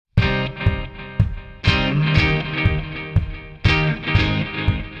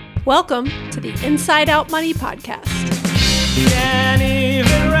Welcome to the Inside Out Money Podcast. Can't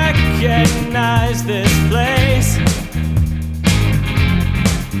even recognize this place.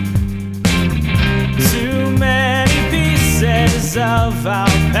 Too many pieces of our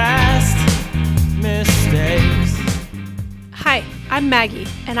past mistakes. Hi, I'm Maggie,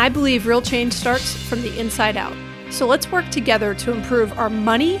 and I believe real change starts from the inside out. So let's work together to improve our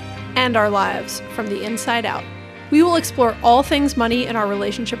money and our lives from the inside out. We will explore all things money and our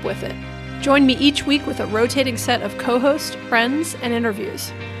relationship with it. Join me each week with a rotating set of co-hosts, friends, and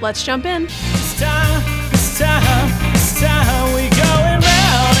interviews. Let's jump in. It's time, we going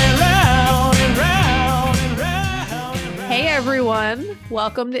round and round and round and round and round. Hey everyone,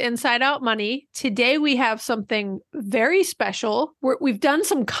 welcome to Inside Out Money. Today we have something very special. We've done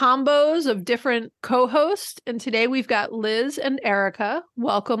some combos of different co-hosts, and today we've got Liz and Erica.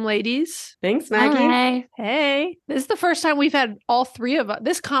 Welcome, ladies. Thanks, Maggie. Hi. Hey, this is the first time we've had all three of us,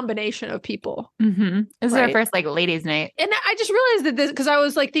 this combination of people. Mm-hmm. This is Right. our first ladies' night. And I just realized that this, because I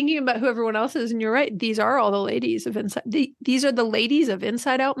was thinking about who everyone else is, and you're right. These are all the ladies of Inside. These are the ladies of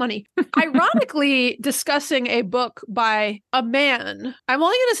Inside Out Money. Ironically, discussing a book by a man. I'm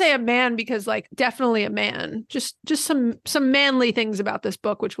only going to say a man because, definitely a man. Just some manly things about this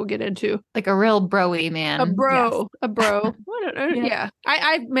book, which we'll get into. Like a real bro-y man. A bro. Yes. I don't know. Yeah.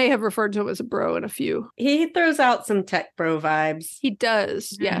 I may have referred to him as a bro in a few. He throws out some tech bro vibes. He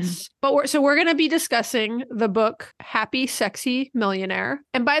does, yes. But we're going to be discussing the book Happy, Sexy Millionaire.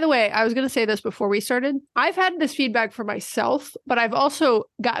 And by the way, I was going to say this before we started. I've had this feedback for myself, but I've also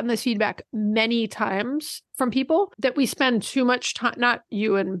gotten this feedback many times from people that we spend too much time, not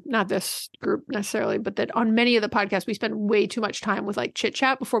you and not this group necessarily, but that on many of the podcasts, we spend way too much time with chit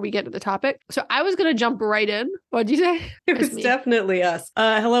chat before we get to the topic. So I was going to jump right in. What'd you say? It was definitely us.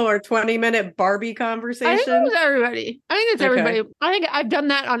 Hello, our 20-minute Barbie conversation. I think it was everybody. I think it's Okay. everybody. I think I've done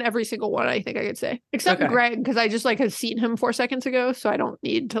that on every single one, I think I could say. Except Okay. Greg, because I just have seen him 4 seconds ago, so I don't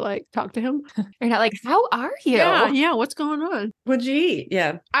need to talk to him. You're not like, how are you? Yeah, what's going on? What'd you eat?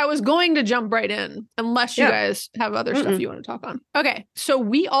 Yeah. I was going to jump right in, unless you guys have other stuff you want to talk on. Okay, so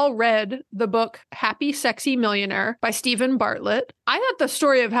we all read the book Happy, Sexy Millionaire by Stephen Bartlett. I thought the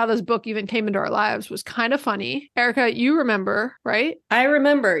story of how this book even came into our lives was kind of funny. Erica, you remember, right? I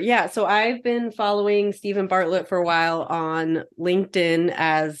remember. Yeah. So I've been following Stephen Bartlett for a while on LinkedIn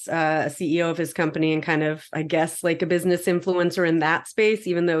as a CEO of his company and kind of, I guess, a business influencer in that space,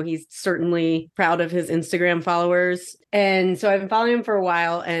 even though he's certainly proud of his Instagram followers. And so I've been following him for a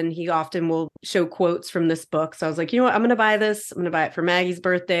while, and he often will show quotes from this book. So I was like, you know what? I'm going to buy this. I'm going to buy it for Maggie's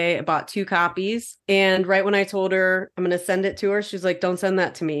birthday. I bought 2 copies. And right when I told her I'm going to send it to her, she's like, don't send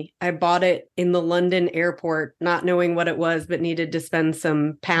that to me. I bought it in the London airport, not knowing what it was, but needed to spend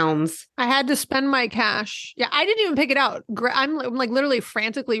some pounds. I had to spend my cash. Yeah, I didn't even pick it out. I'm literally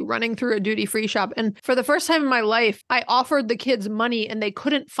frantically running through a duty-free shop. And for the first time in my life, I offered the kids money and they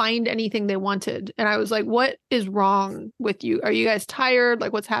couldn't find anything they wanted. And I was like, what is wrong with you? Are you guys tired?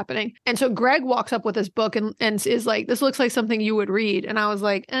 What's happening? And so Greg walks up with this book and is like, this looks like something you would read. And I was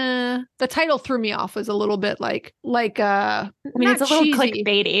like, the title threw me off. Was a little bit it's a little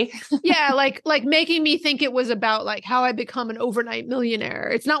clickbaity. Yeah, like making me think it was about how I become an overnight millionaire.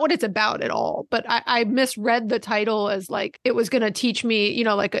 It's not what it's about at all. But I misread the title as it was going to teach me,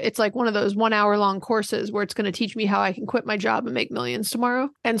 it's one of those 1 hour long courses where it's going to teach me how I can quit my job and make millions tomorrow.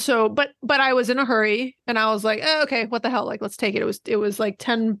 And so, but I was in a hurry and I was like, oh, okay, what the hell? Let's take it. It was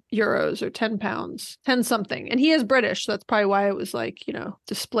 10 euros or 10 pounds, 10 something. And he is British. So that's probably why it was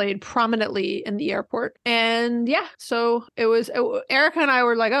displayed prominently in the airport. And yeah, so Erica and I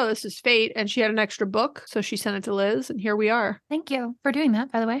were like, oh, this is fate. And she had an extra book. So she sent it to Liz and here we are. Thank you for doing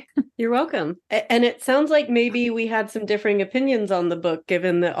that, by the way. You're welcome. And it sounds like maybe we had some differing opinions on the book,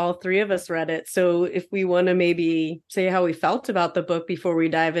 given that all 3 of us read it. So if we want to maybe say how we felt about the book before we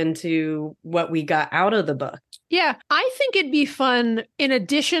dive into what we got out of the book. Yeah, I think it'd be fun in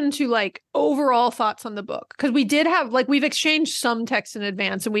addition to overall thoughts on the book, because we did have we've exchanged some text in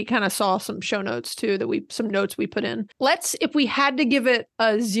advance and we kind of saw some show notes too some notes we put in. If we had to give it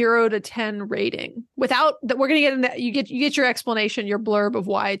a 0 to 10 rating without that, we're going to get in that. You get your explanation, your blurb of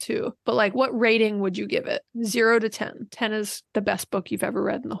why too. But what rating would you give it? 0 to 10. 10 is the best book you've ever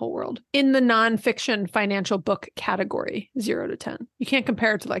read in the whole world. In the nonfiction financial book category, 0 to 10. You can't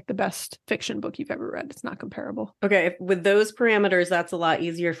compare it to the best fiction book you've ever read. It's not comparable. Okay, with those parameters, that's a lot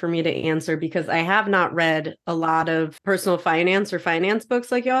easier for me to answer because I have not read a lot of personal finance or finance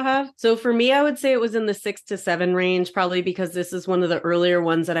books like y'all have. So for me, I would say it was in the 6 to 7 range, probably because this is one of the earlier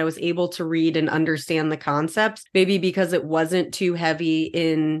ones that I was able to read and understand the concepts. Maybe because it wasn't too heavy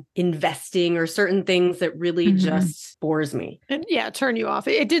in investing or certain things that really just bores me. And turn you off.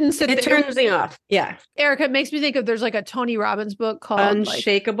 It didn't sit It there. turns me off. Yeah. Erica, it makes me think of there's like a Tony Robbins book called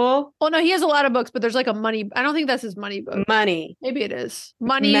Unshakable. Well, no, he has a lot of books, but there's like a money. I don't think that's his money book. Money. Maybe it is.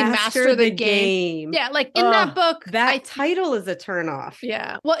 Money, master the game. Yeah, like in that book. That title is a turnoff.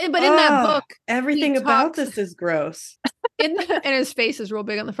 Yeah. Well, but in that book. Everything about this is gross. And his face is real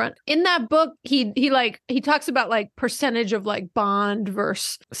big on the front. In that book, he talks about like percentage of like bond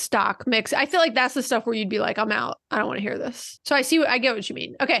versus stock mix. I feel like that's the stuff where you'd be like, I'm out. I don't want to hear this. So I get what you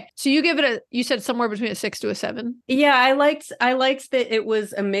mean. Okay. So you said somewhere between a 6 to a 7. Yeah, I liked that it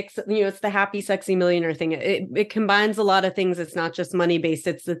was a mix. It's the happy, sexy millionaire thing. It combines a lot of things. It's not just money based.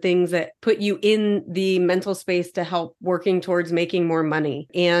 It's the things that put you in the mental space to help working towards making more money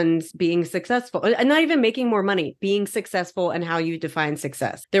and being successful. And not even making more money, being successful and how you define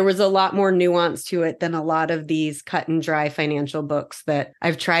success. There was a lot more nuance to it than a lot of these cut and dry financial books that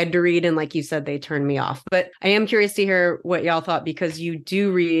I've tried to read. And like you said, they turned me off. But I am curious to hear what y'all thought, because you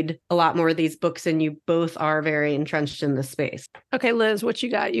do read a lot more of these books and you both are very entrenched in the space. Okay, Liz, what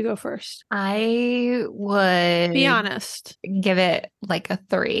you got? You go first. I would be honest. Give it like a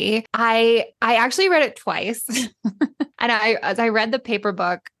 3. I actually read it twice. And I read the paper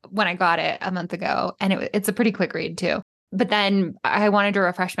book when I got it a month ago, and it's a pretty quick read too. But then I wanted to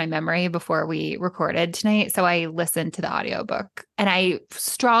refresh my memory before we recorded tonight. So I listened to the audiobook, and I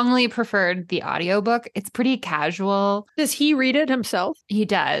strongly preferred the audiobook. It's pretty casual. Does he read it himself? He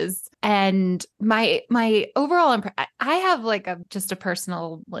does. And my overall I have like just a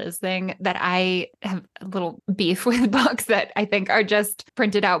personal Liz thing that I have a little beef with books that I think are just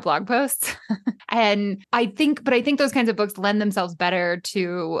printed out blog posts. And I think those kinds of books lend themselves better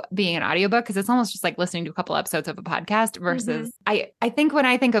to being an audiobook, because it's almost just like listening to a couple episodes of a podcast versus I think when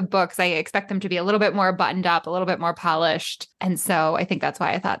I think of books, I expect them to be a little bit more buttoned up, a little bit more polished. And so I think that's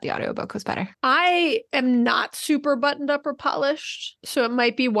why I thought the audiobook was better. I am not super buttoned up or polished. So it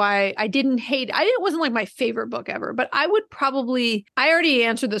might be why I didn't hate it. It wasn't like my favorite book ever, but I already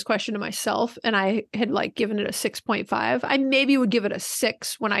answered this question to myself, and I had like given it a 6.5. I maybe would give it a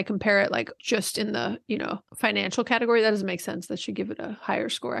 6 when I compare it like just in the, financial category. That doesn't make sense. That should give it a higher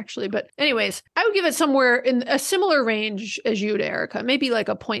score actually. But anyways, I would give it somewhere in a similar range as you to Erica, maybe like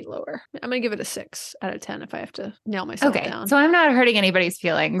a point lower. I'm going to give it a 6 out of 10 if I have to nail myself down. So I'm not hurting anybody's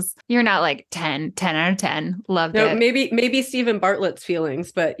feelings. You're not like 10 out of 10. Loved it. Maybe Stephen Bartlett's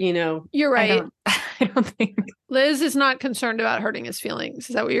feelings, but You're right. I don't think Liz is not concerned about hurting his feelings.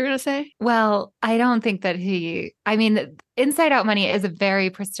 Is that what you're going to say? Well, I don't think that Inside Out Money is a very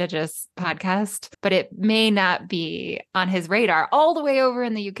prestigious podcast, but it may not be on his radar all the way over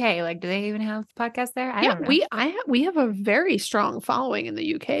in the UK. Like, do they even have podcasts there? I don't know. We have a very strong following in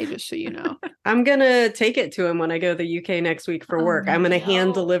the UK, just so you know. I'm going to take it to him when I go to the UK next week for work. I'm going to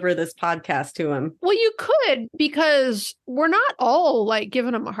hand deliver this podcast to him. Well, you could, because we're not all like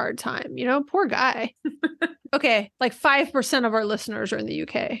giving him a hard time, poor guy. Okay, like 5% of our listeners are in the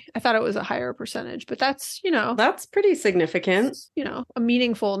UK. I thought it was a higher percentage, but that's, that's pretty significant. A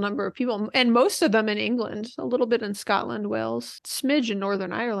meaningful number of people, and most of them in England, a little bit in Scotland, Wales, smidge in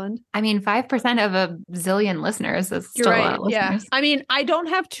Northern Ireland. 5% of a zillion listeners is still You're right. A lot of listeners. Yeah. I don't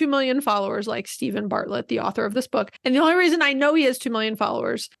have 2 million followers like Stephen Bartlett, the author of this book. And the only reason I know he has 2 million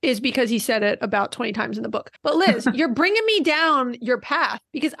followers is because he said it about 20 times in the book. But Liz, you're bringing me down your path,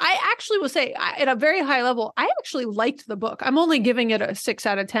 because I actually will say at a very high level, I actually liked the book. I'm only giving it a 6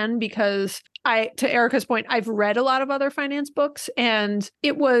 out of 10 because to Erica's point, I've read a lot of other finance books, and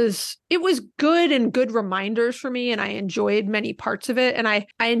it was good and good reminders for me. And I enjoyed many parts of it. And I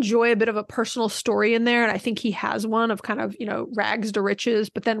enjoy a bit of a personal story in there. And I think he has one of kind of, rags to riches,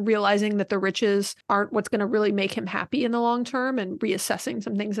 but then realizing that the riches aren't what's going to really make him happy in the long term, and reassessing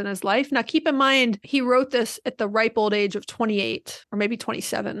some things in his life. Now, keep in mind, he wrote this at the ripe old age of 28 or maybe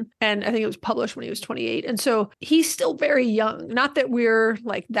 27. And I think it was published when he was 28. And so he's still very young. Not that we're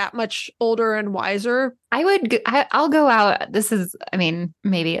like that much older and wiser. I'll go out. This is,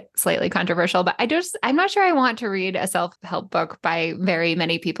 maybe slightly controversial, but I'm not sure I want to read a self-help book by very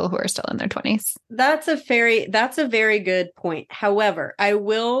many people who are still in their 20s. That's a very good point. However, I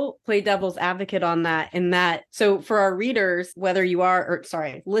will play devil's advocate on that, so for our readers, whether you are,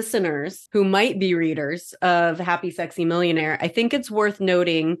 listeners who might be readers of Happy Sexy Millionaire, I think it's worth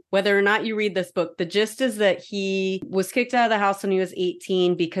noting, whether or not you read this book, the gist is that he was kicked out of the house when he was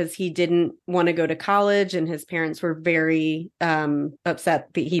 18 because he didn't want to go to college. college, and his parents were very upset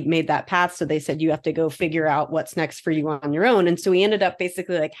that he made that path. So they said, you have to go figure out what's next for you on your own. And so he ended up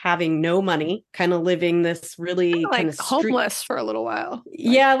basically like having no money, kind of living this really like kind of homeless for a little while.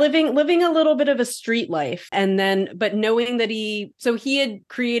 Yeah, living a little bit of a street life. And then, but knowing that he had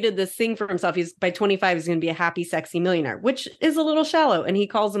created this thing for himself. He's by 25, he's going to be a happy, sexy millionaire, which is a little shallow. And he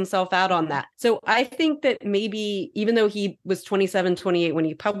calls himself out on that. So I think that maybe even though he was 27, 28 when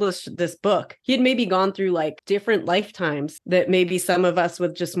he published this book, he had maybe gone through like different lifetimes that maybe some of us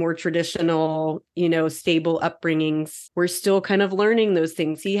with just more traditional, stable upbringings, we're still kind of learning those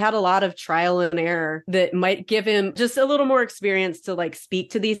things. He had a lot of trial and error that might give him just a little more experience to like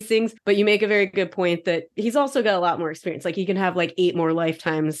speak to these things. But you make a very good point that he's also got a lot more experience. Like he can have like 8 more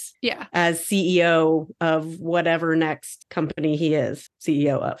lifetimes as CEO of whatever next company he is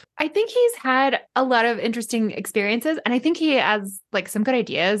CEO of. I think he's had a lot of interesting experiences, and I think he has like some good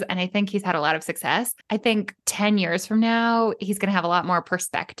ideas, and I think he's had a lot of success. I think 10 years from now, he's going to have a lot more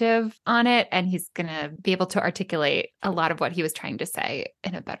perspective on it, and he's going to be able to articulate a lot of what he was trying to say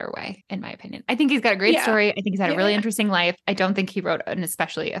in a better way, in my opinion. I think he's got a great story. I think he's had a really interesting life. I don't think he wrote an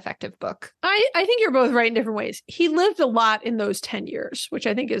especially effective book. I think you're both right in different ways. He lived a lot in those 10 years, which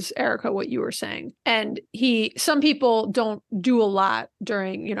I think is, Erica, what you were saying. And some people don't do a lot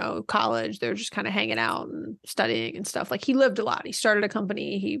during, college. They're just kind of hanging out and studying and stuff. Like he lived a lot. He started a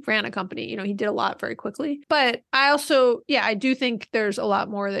company. He ran a company. He did a lot very quickly. But I also, I do think there's a lot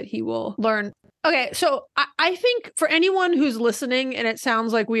more that he will learn. Okay, so I think for anyone who's listening and it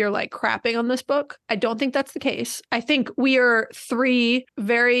sounds like we are like crapping on this book, I don't think that's the case. I think we are 3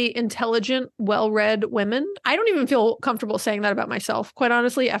 very intelligent, well-read women. I don't even feel comfortable saying that about myself, quite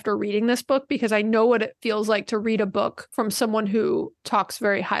honestly, after reading this book, because I know what it feels like to read a book from someone who talks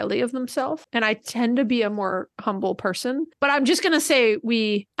very highly of themselves. And I tend to be a more humble person. But I'm just going to say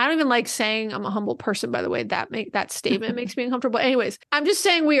I don't even like saying I'm a humble person, by the way. That statement makes me uncomfortable. Anyways, I'm just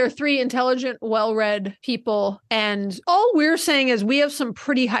saying we are 3 intelligent, well-read people. And all we're saying is we have some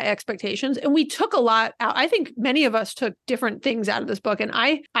pretty high expectations, and we took a lot out. I think many of us took different things out of this book, and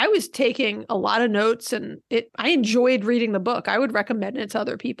I was taking a lot of notes, and I enjoyed reading the book. I would recommend it to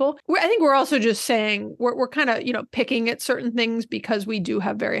other people. I think we're also just saying we're kind of, picking at certain things because we do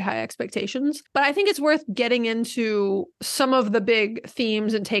have very high expectations. But I think it's worth getting into some of the big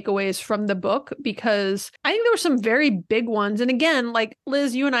themes and takeaways from the book, because I think there were some very big ones. And again, like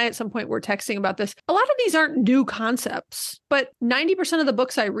Liz, you and I at some point were texting about this. A lot of these aren't new concepts, but 90% of the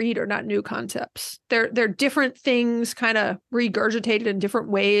books I read are not new concepts. They're different things kind of regurgitated in different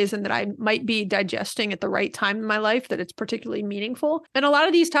ways, and that I might be digesting at the right time in my life, that it's particularly meaningful. And a lot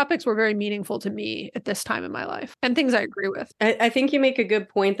of these topics were very meaningful to me at this time in my life, and things I agree with. I think you make a good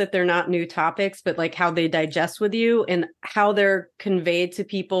point that they're not new topics, but like how they digest with you and how they're conveyed to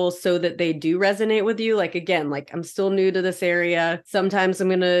people so that they do resonate with you. Like, again, like I'm still new to this area. Sometimes I'm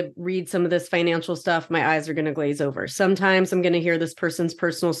going to read some of this financial stuff. My eyes are going to glaze over. Sometimes I'm going to hear this person's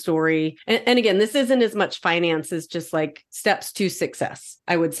personal story. And again, this isn't as much finance as just like steps to success,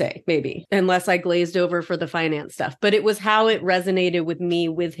 I would say, maybe, unless I glazed over for the finance stuff. But it was how it resonated with me,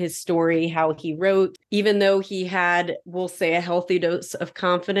 with his story, how he wrote, even though he had, we'll say, a healthy dose of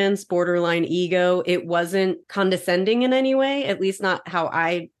confidence, borderline ego, it wasn't condescending in any way, at least not how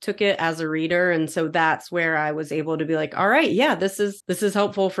I took it as a reader. And so that's where I was able to be like, all right, yeah, this is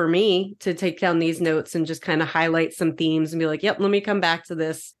helpful for me to take down these notes and just kind of highlight some themes and be like, yep, let me come back to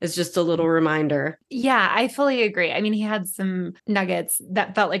this as just a little reminder. Yeah, I fully agree. I mean, he had some nuggets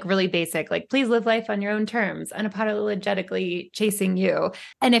that felt like really basic, like please live life on your own terms, unapologetically chasing you.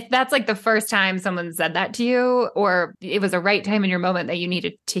 And if that's like the first time someone said that to you, or it was a right time in your moment that you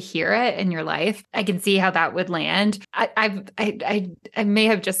needed to hear it in your life, I can see how that would land. I may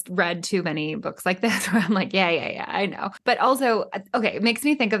have just read too many books like this where I'm like, yeah, I know. But also, okay, it makes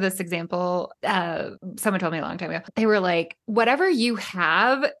me think of this example. Someone told me a long time ago. They were like, whatever you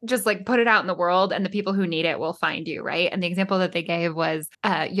have, just like put it out in the world and the people who need it will find you, right? And the example that they gave was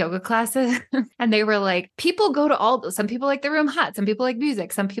yoga classes. And they were like, people go to all those. Some people like the room hot. Some people like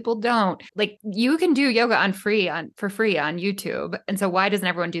music. Some people don't. Like you can do yoga for free on YouTube. And so why doesn't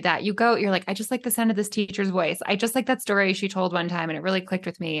everyone do that? You go, you're like, I just like the sound of this teacher's voice. I just like that story she told one time and it really clicked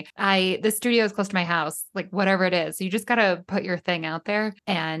with me. This studio is close to my house, like whatever it is. So you just got to put your thing out there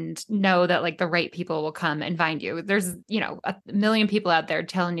and know know that like the right people will come and find you. There's, a million people out there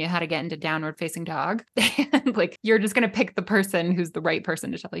telling you how to get into downward facing dog. And like, you're just going to pick the person who's the right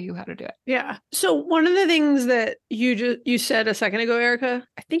person to tell you how to do it. Yeah. So one of the things that you said a second ago, Erica,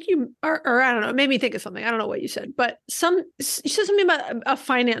 I think or I don't know, it made me think of something. I don't know what you said, but you said something about a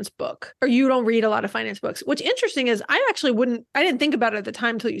finance book, or you don't read a lot of finance books. What's interesting is I didn't think about it at the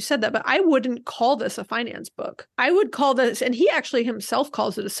time until you said that, but I wouldn't call this a finance book. I would call this, and he actually himself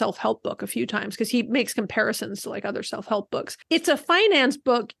calls it a self-help book a few times because he makes comparisons to like other self-help books. It's a finance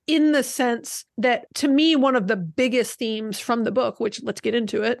book in the sense that, to me, one of the biggest themes from the book, which let's get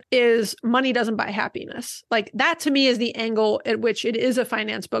into it, is money doesn't buy happiness. Like that to me is the angle at which it is a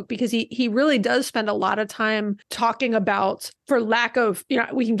finance book, because he really does spend a lot of time talking about, for lack of,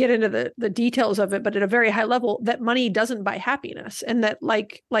 we can get into the details of it, but at a very high level, that money doesn't buy happiness. And that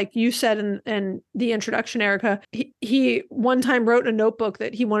like you said in the introduction, Erica, he one time wrote in a notebook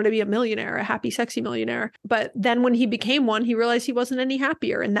that he wanted to be a millionaire, a happy, sexy millionaire. But then when he became one, he realized he wasn't any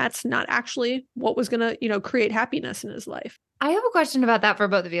happier. And that's not actually what was going to, create happiness in his life. I have a question about that for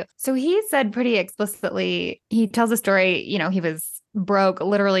both of you. So he said pretty explicitly, he tells a story, he was broke,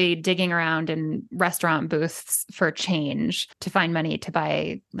 literally digging around in restaurant booths for change to find money to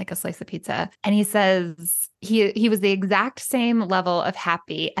buy like a slice of pizza. And he says he was the exact same level of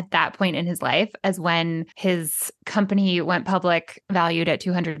happy at that point in his life as when his company went public, valued at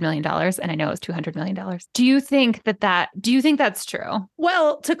 $200 million. And I know it was $200 million. Do you think that's true?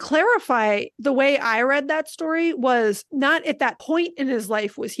 Well, to clarify, the way I read that story was not at that point in his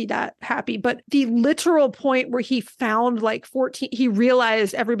life was he that happy, but the literal point where he found like 14, he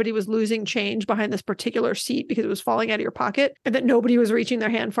realized everybody was losing change behind this particular seat because it was falling out of your pocket, and that nobody was reaching their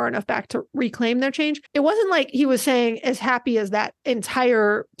hand far enough back to reclaim their change. It wasn't like he was saying as happy as that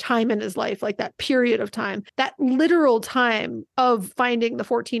entire time in his life, like that period of time, that literal time of finding the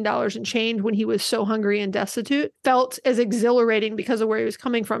 $14 and change when he was so hungry and destitute felt as exhilarating because of where he was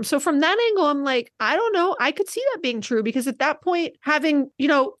coming from. So from that angle, I'm like, I don't know. I could see that being true, because at that point, having,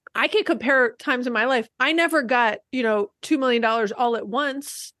 I can compare times in my life. I never got, $2 million all at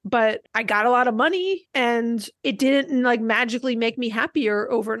once, but I got a lot of money, and it didn't like magically make me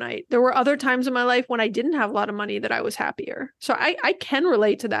happier overnight. There were other times in my life when I didn't have a lot of money that I was happier. So I can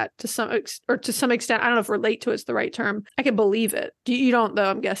relate to that to some extent. I don't know if relate to it's the right term. I can believe it. You don't though,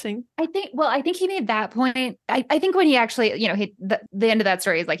 I'm guessing. I think he made that point. I think when he actually, the end of that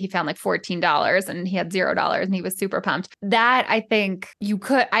story is like he found like $14 and he had $0 and he was super pumped. That I think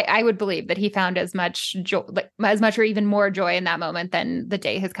I would believe that he found as much joy, as much or even more joy in that moment than the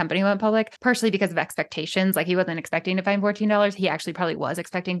day his company went public, partially because of expectations. Like he wasn't expecting to find $14. He actually probably was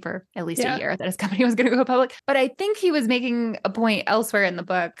expecting for at least a year that his company was going to go public. But I think he was making a point elsewhere in the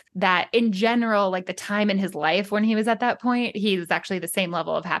book that in general, like the time in his life when he was at that point, he was actually the same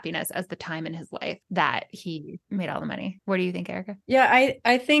level of happiness as the time in his life that he made all the money. What do you think, Erica? Yeah,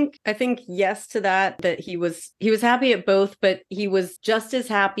 I think yes to that he was happy at both, but he was just as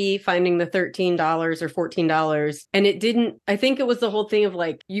happy finding the $13 or $14. And I think it was the whole thing of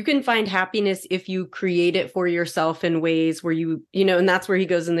like, you can find happiness if you create it for yourself in ways where and that's where he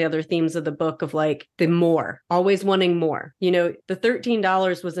goes in the other themes of the book of like the more, always wanting more. The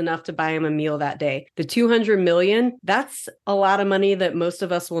 $13 was enough to buy him a meal that day. The 200 million, that's a lot of money that most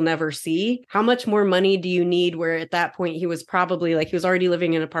of us will never see. How much more money do you need? Where at that point he was probably like, he was already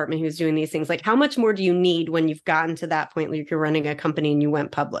living in an apartment, he was doing these things. Like, how much more do you need when you've gotten to that point, like you're running a company and you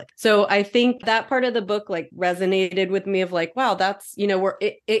went public? So I think that part of the book like resonated with me of like, wow, that's, where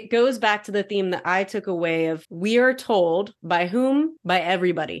it goes back to the theme that I took away of, we are told by whom? By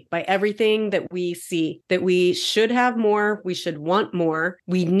everybody, by everything that we see, that we should have more, we should want more,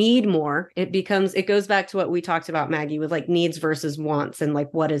 we need more. It goes back to what we talked about, Maggie, with like needs versus wants and like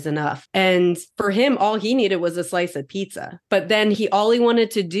what is enough. And for him, all he needed was a slice of pizza. But then all he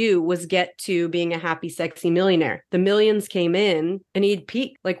wanted to do was get to being a happy, sexy millionaire. The millions came in and he'd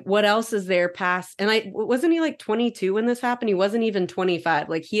peak. Like, what else is there past? And wasn't he like 22 when this happened? He wasn't even 25.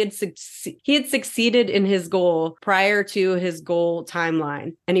 Like he had succeeded in his goal prior to his goal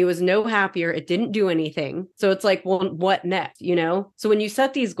timeline, and he was no happier. It didn't do anything. So it's like, well, what next? So when you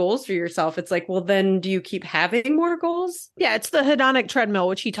set these goals for yourself, it's like, well, then do you keep having more goals? Yeah, it's the hedonic treadmill,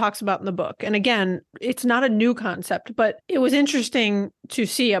 which he talks about in the book. And again, it's not a new concept, but it was interesting to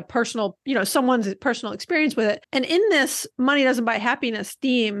see a personal, someone's personal experience with it. And in this money doesn't buy happiness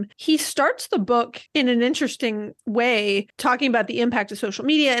theme, he starts the book in an interesting way, talking about the impact of social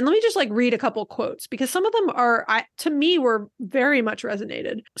media. And let me just read a couple quotes, because some of them to me, were very much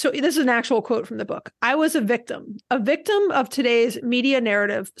resonated. So this is an actual quote from the book. I was a victim of today's media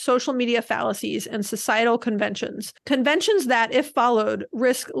narrative, social media fallacies, and societal conventions that, if followed,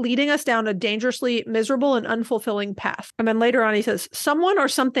 risk leading us down a dangerously miserable and unfulfilling path. And then later on, he says, someone or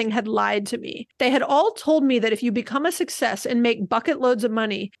something had lied to me. They had all told me that if you become a success and make bucket loads of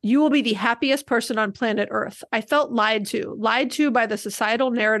money, you will be the happiest person on planet Earth. I felt lied to by the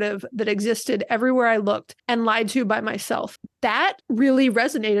societal narrative that existed everywhere I looked, and lied to by myself. That really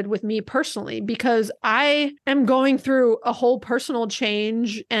resonated with me personally, because I am going through a whole personal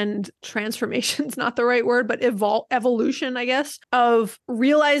change and transformation's not the right word, but evolution, I guess, of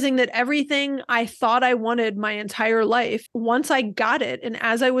realizing that everything I thought I wanted my entire life, once I got it, and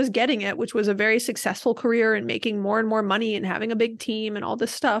as I was getting it, which was a very successful career and making more and more money and having a big team and all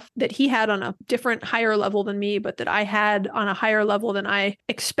this stuff that he had on a different, higher level than me, but that I had on a higher level than I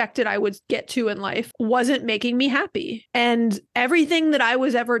expected I would get to in life, wasn't making me happy. And everything that I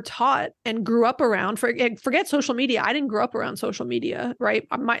was ever taught and grew up around, forget social media. I didn't grow up around social media, right?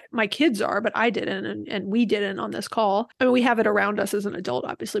 My kids are, but I didn't, and we didn't on this call. I mean, we have it around us as an adult,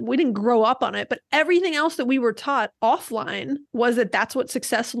 obviously. We didn't grow up on it, but everything else that we were taught offline was that that's what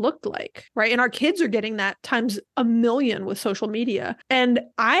success looked like, right? And our kids are getting that times a million with social media. And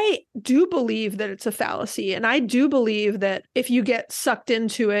I do believe that it's a fallacy. And I do believe that if you get sucked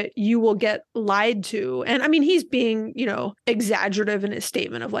into it, you will get lied to. And I mean, he's being, exaggerative in his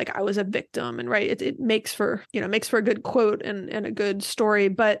statement of I was a victim, and right. It makes for a good quote and a good story.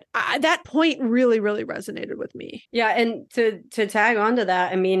 But that point really, really resonated with me. Yeah. And to tag onto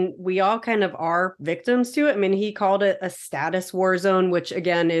that, I mean, we all kind of are victims to it. I mean, he called it a status war zone, which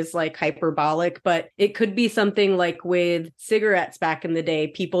again is hyperbolic, but it could be something like with cigarettes back in the day.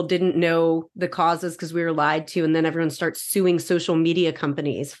 People didn't know the causes because we were lied to. And then everyone starts suing social media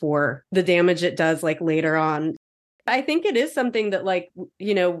companies for the damage it does later on. I think it is something that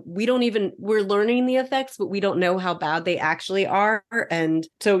we're learning the effects, but we don't know how bad they actually are. And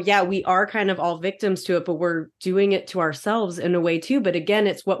so, yeah, we are kind of all victims to it, but we're doing it to ourselves in a way too. But again,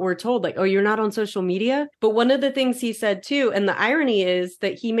 it's what we're told, oh, you're not on social media. But one of the things he said too, and the irony is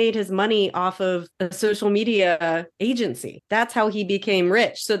that he made his money off of a social media agency. That's how he became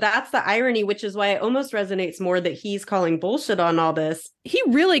rich. So that's the irony, which is why it almost resonates more that he's calling bullshit on all this. He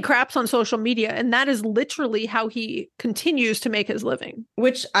really craps on social media, and that is literally how he continues to make his living,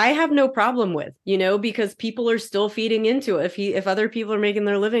 which I have no problem with, because people are still feeding into it. If other people are making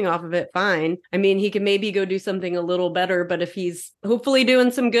their living off of it, fine. I mean, he can maybe go do something a little better, but if he's hopefully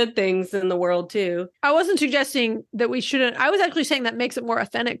doing some good things in the world too. I wasn't suggesting that we shouldn't. I was actually saying that makes it more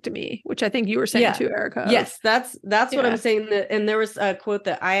authentic to me, which I think you were saying too, Erica. Yes, that's what I'm saying. And there was a quote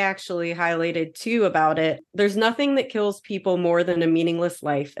that I actually highlighted too about it. There's nothing that kills people more than a meaningless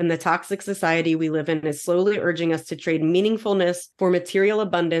life, and the toxic society we live in is slowly urging us to trade meaningfulness for material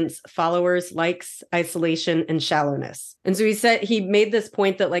abundance, followers, likes, isolation, and shallowness. And so he made this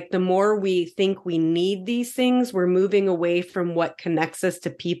point that the more we think we need these things, we're moving away from what connects us to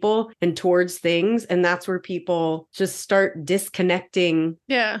people and towards things. And that's where people just start disconnecting.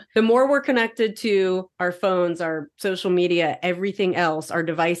 Yeah. The more we're connected to our phones, our social media, everything else, our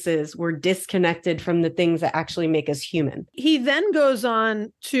devices, we're disconnected from the things that actually make us human. He then goes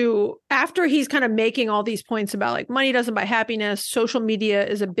on to, after he's kind of making all these points about money doesn't buy happiness, social media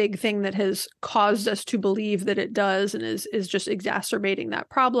is a big thing that has caused us to believe that it does, and is just exacerbating that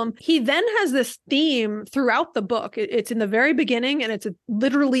problem. He then has this theme throughout the book. It's in the very beginning, and it's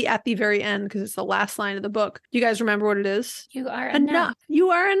literally at the very end, because it's the last line of the book. You guys remember what it is? You are enough. You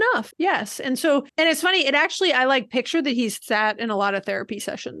are enough. Yes. And it's funny. It actually, I picture that he's sat in a lot of therapy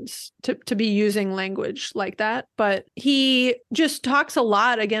sessions to be using language like that. But he just talks a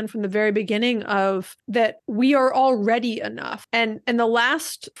lot, again, from the very beginning of that we are already enough. And the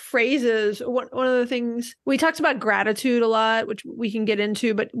last phrases, one of the things we talked about gratitude a lot, which we can get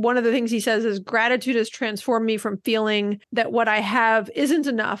into, but one of the things he says is gratitude has transformed me from feeling that what I have isn't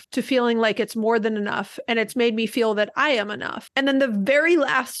enough to feeling like it's more than enough. And it's made me feel that I am enough. And then the very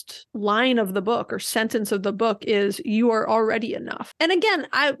last line of the book or sentence of the book is, you are already enough. And again,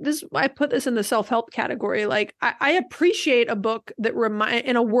 I put this in the self-help category. I appreciate a book that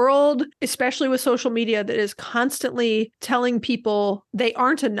in a world, especially with social media, that is constantly telling people they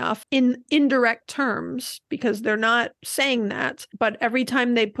aren't enough in indirect terms because they're not saying that. But every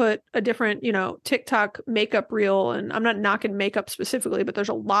time they put a different, TikTok makeup reel, and I'm not knocking makeup specifically, but there's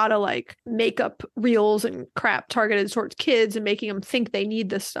a lot of like makeup reels and crap targeted towards kids and making them think they need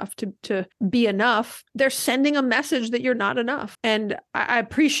this stuff to be enough. They're sending a message that you're not enough. And I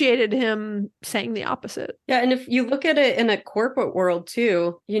appreciated him saying the opposite. Yeah. And if you look at it in a corporate world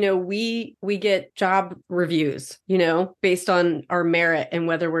too, we get job reviews, based on our merit and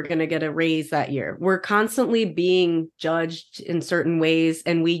whether we're going to get a raise that year. We're constantly being judged in certain ways,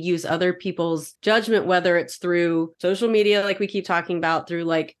 and we use other people's judgment, whether it's through social media, like we keep talking about, through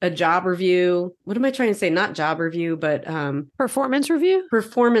like a job review. What am I trying to say? Not job review, but performance review.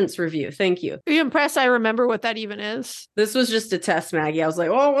 Performance review. Thank you. Are you impressed I remember what that even is? This was just a test, Maggie. I was like,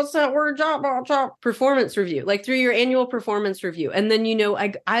 oh, what's that word? Job. Performance review, like through your annual performance review. And then,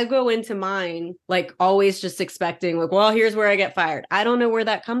 I go into mine, like always just expecting like, well, here's where I get fired. I don't know where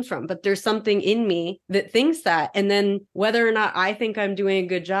that comes from, but there's something in me that thinks that. And then whether or not I think I'm doing a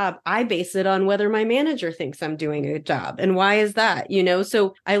good job, I base it on whether my manager thinks I'm doing a good job. And why is that?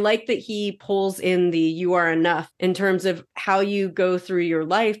 So I like that he pulls in the you are enough in terms of how you go through your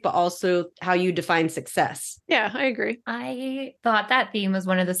life, but also how you define success. Yeah, I agree. I thought that theme was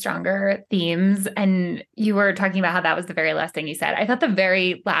one of the stronger themes. And you were talking about how that was the very last thing he said. I thought the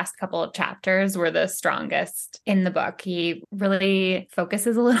very last couple of chapters were the strongest in the book. He really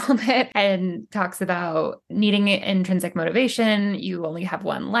focuses a little bit and talks about needing intrinsic motivation. You only have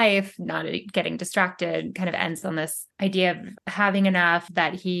one life, not getting distracted, kind of ends on this idea of having enough,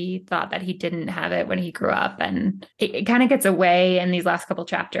 that he thought that he didn't have it when he grew up. And it kind of gets away in these last couple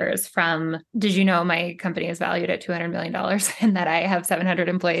chapters from, did you know my company is valued at $200 million and that I have 700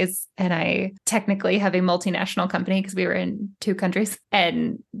 employees and I technically have a multinational company because we were in 2 countries.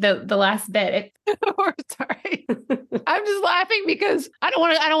 And the last bit, sorry. I'm just laughing because I don't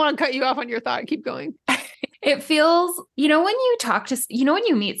want to cut you off on your thought. Keep going. It feels, when you talk to, when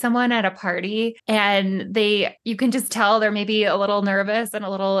you meet someone at a party and you can just tell they're maybe a little nervous and a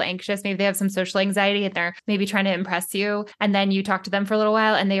little anxious. Maybe they have some social anxiety and they're maybe trying to impress you. And then you talk to them for a little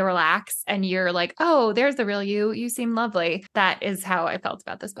while and they relax and you're like, oh, there's the real you. You seem lovely. That is how I felt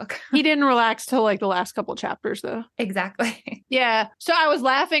about this book. He didn't relax till like the last couple chapters though. Exactly. Yeah. So I was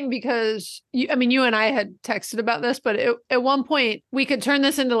laughing because you and I had texted about this, but at one point we could turn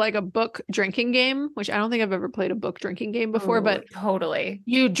this into like a book drinking game, which I don't think I've ever played a book drinking game before, but totally.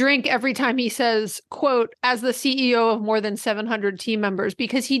 You drink every time he says, quote, as the CEO of more than 700 team members,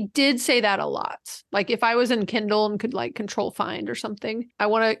 because he did say that a lot. Like if I was in Kindle and could like control find or something, I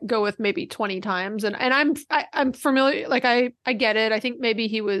want to go with maybe 20 times. And I'm familiar, like I get it. I think maybe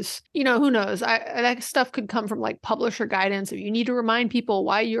he was, who knows? That stuff could come from like publisher guidance if you need to remind people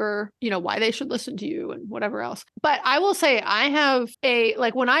why why they should listen to you and whatever else. But I will say I have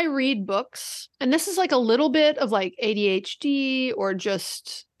when I read books, and this is like a little bit of like ADHD or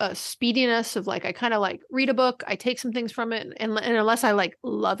just a speediness of like, I kind of like read a book, I take some things from it, and unless I like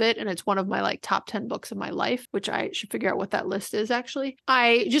love it and it's one of my like top 10 books of my life, which I should figure out what that list is actually,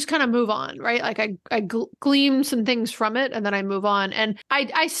 I just kind of move on, right? Like I glean some things from it and then I move on. And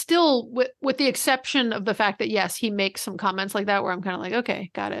I still, with the exception of the fact that yes, he makes some comments like that where I'm kind of like, okay,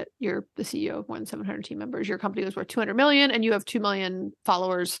 got it. You're the CEO of more than 700 team members. Your company was worth 200 million and you have 2 million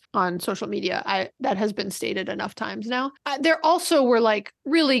followers on social media. That has been stated enough times now. There also were like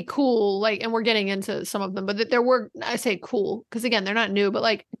really cool, like, and we're getting into some of them, but there were, I say cool because again, they're not new, but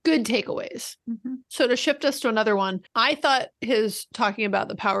like good takeaways. Mm-hmm. So to shift us to another one, I thought his talking about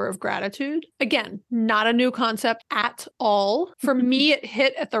the power of gratitude, again, not a new concept at all. For me, it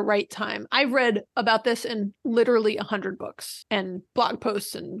hit at the right time. I've read about this in literally 100 books and blog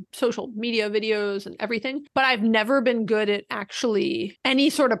posts and social media videos and everything, but I've never been good at actually any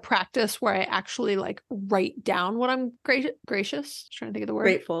sort of practice where I actually like write down what I'm gracious. Trying to think of the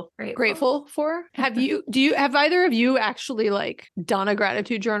word. Grateful for. Have either of you actually like done a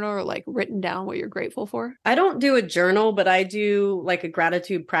gratitude journal or like written down what you're grateful for? I don't do a journal, but I do like a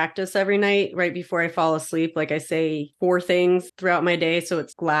gratitude practice every night right before I fall asleep. Like I say 4 things throughout my day. So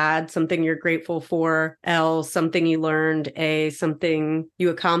it's glad, something you're grateful for, L, something you learned, A, something you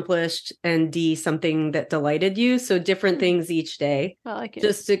accomplished, and D, something that delighted you. So different things each day. I like it.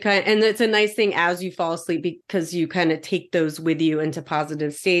 Just to and it's a nice thing as you fall asleep because you kind of take those with you into positive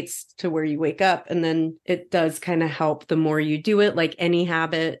positive states to where you wake up. And then it does kind of help the more you do it, like any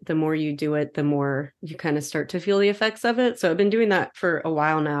habit, the more you do it, the more you kind of start to feel the effects of it. So I've been doing that for a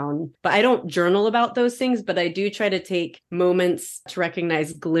while now. But I don't journal about those things, but I do try to take moments to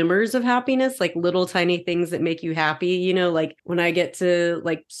recognize glimmers of happiness, like little tiny things that make you happy. You know, like when I get to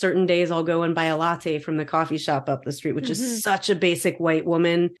like certain days, I'll go and buy a latte from the coffee shop up the street, which is such a basic white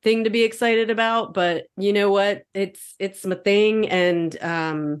woman thing to be excited about. But you know what? It's my thing. And,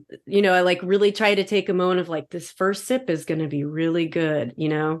 you know, I like really try to take a moment of like, this first sip is going to be really good, you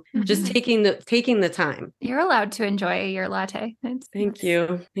know, just taking the time. You're allowed to enjoy your latte. Thank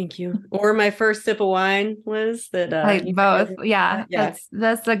you. Or my first sip of wine was that. Like both. Yeah.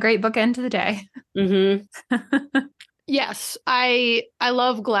 That's a great bookend to the day. Yes, I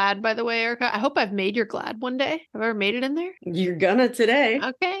love Glad, by the way, Erica. I hope I've made your Glad one day. Have I ever made it in there? You're gonna today.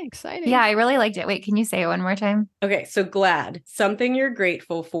 Okay, exciting. Yeah, I really liked it. Wait, can you say it one more time? Okay, so Glad, something you're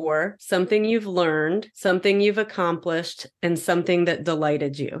grateful for, something you've learned, something you've accomplished, and something that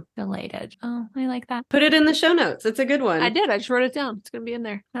delighted you. Delighted. Oh, I like that. Put it in the show notes. It's a good one. I did. I just wrote it down. It's gonna be in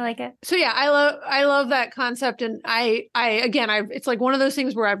there. I like it. So yeah, I love that concept, and I it's like one of those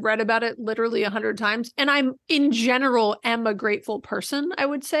things where I've read about it literally 100 times, and I'm in general am a grateful person. I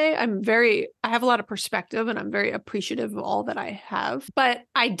would say I have a lot of perspective, and I'm very appreciative of all that I have, but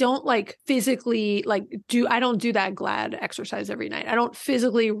I don't like physically I don't do that Glad exercise every night. I don't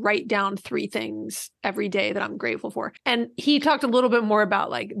physically write down 3 things every day that I'm grateful for. And he talked a little bit more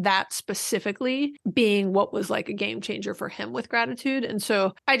about like that specifically being what was like a game changer for him with gratitude. And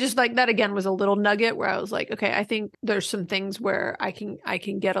so I just like that again was a little nugget where I was like, okay, I think there's some things where I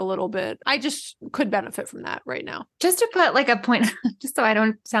can get a little bit, I just could benefit from that right now. Just to put like a point, just so I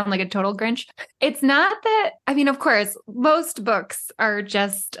don't sound like a total Grinch, it's not that, I mean, of course, most books are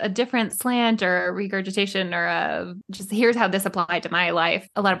just a different slant or a regurgitation or just here's how this applied to my life.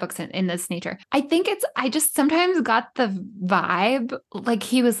 A lot of books in this nature. I think I just sometimes got the vibe, like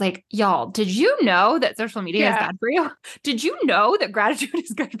he was like, y'all, did you know that social media is bad for you? Did you know that gratitude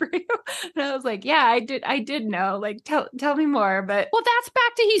is good for you? And I was like, yeah, I did know. Like, tell me more. But well, that's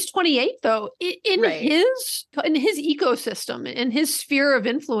back to he's 28 though. In his ecosystem, in his sphere of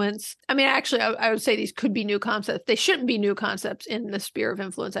influence. I mean, actually, I would say these could be new concepts. They shouldn't be new concepts in the sphere of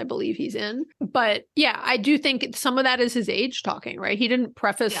influence I believe he's in. But yeah, I do think some of that is his age talking, right? He didn't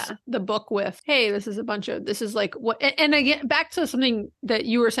preface the book with, hey, this is like what, and again, back to something that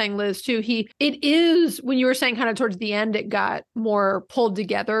you were saying, Liz, too. It is when you were saying kind of towards the end, it got more pulled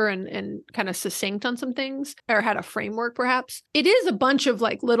together and kind of succinct on some things or had a framework, perhaps. It is a bunch of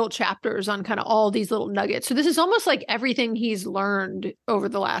like little chapters on kind of all these little nuggets. So this is almost like everything he's learned over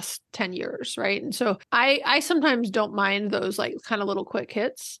the last 10 years, right? And so I sometimes don't mind those like kind of little quick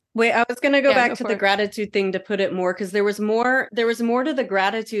hits. Wait, I was going to go back to the gratitude thing to put it more, because there was more to the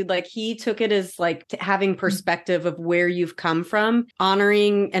gratitude. Like he took it as like having perspective of where you've come from,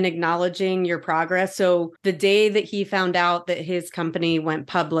 honoring and acknowledging your progress. So the day that he found out that his company went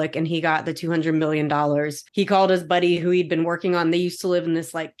public and he got the $200 million, he called his buddy who he'd been working on. They used to live in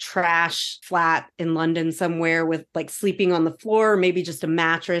this like trash flat in London somewhere with like sleeping on the floor, maybe just a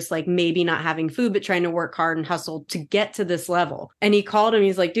mattress, like maybe not having food, but trying to work hard and hustle to get to this level. And he called him.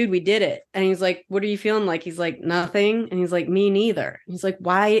 He's like, dude, we did it. And he's like, what are you feeling like? He's like, nothing. And he's like, me neither. He's like,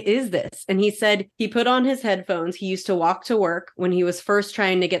 why is this? And he said he put on his headphones. He used to walk to work when he was first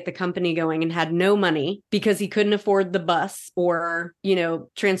trying to get the company going and had no money because he couldn't afford the bus or, you know,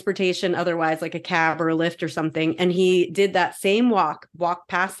 transportation otherwise, like a cab or a Lyft or something. And he did that same walk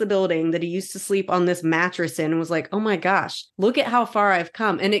past the building that he used to sleep on this mattress in and was like, oh my gosh, look at how far I've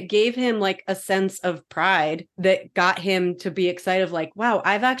come. And it gave him like a sense of pride that got him to be excited of like, wow,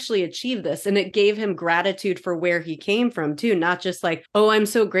 I've actually achieved this. And it gave him gratitude for where he came from too, not just like, oh, I'm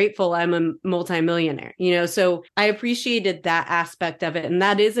so grateful I'm a multimillionaire, you know? So I appreciated that aspect of it. And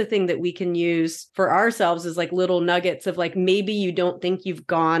that is a thing that we can use for ourselves as like little nuggets of like, maybe you don't think you've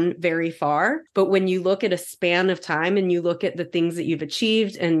gone very far, but when you look at a span of time and you look at the things that you've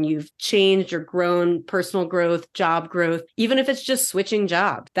achieved and you've changed or grown, personal growth, job growth, even if it's just switching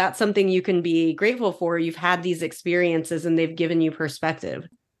jobs, that's something you can be grateful for. You've had these experiences and they've given you perspective.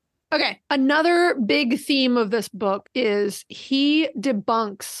 Okay. Another big theme of this book is he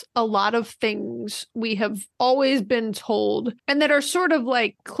debunks a lot of things we have always been told and that are sort of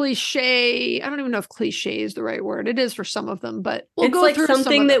like cliche. I don't even know if cliche is the right word. It is for some of them, but we'll it's go like through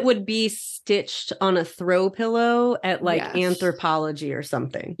something that would be stitched on a throw pillow at like Anthropology or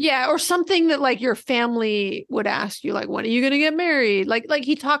something. Yeah. Or something that like your family would ask you, like, when are you going to get married? Like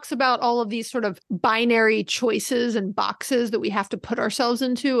he talks about all of these sort of binary choices and boxes that we have to put ourselves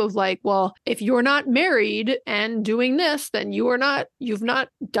into of like, well, if you're not married and doing this, then you've not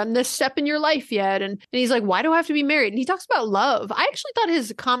done this step in your life yet. And he's like, why do I have to be married? And he talks about love. I actually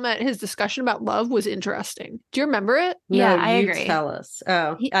thought his discussion about love was interesting. Do you remember it? Yeah, No, I you agree. tell us.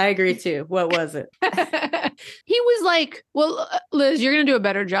 Oh, I agree too. What was it? He was like, well, Liz, you're going to do a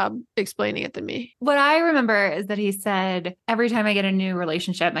better job explaining it than me. What I remember is that he said, every time I get a new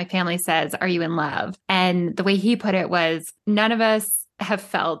relationship, my family says, are you in love? And the way he put it was, none of us have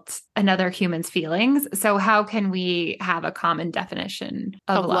felt another human's feelings. So how can we have a common definition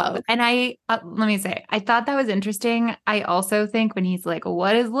of love? And let me say, I thought that was interesting. I also think when he's like,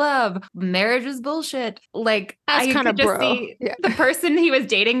 what is love? Marriage is bullshit. Like, that's I kind of could just bro. see the person he was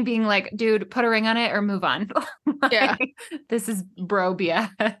dating being like, dude, put a ring on it or move on. Like, yeah. This is bro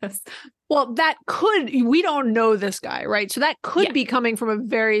BS. Well, we don't know this guy, right? So that could be coming from a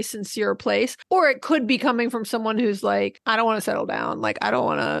very sincere place, or it could be coming from someone who's like, I don't want to settle down. Like, I don't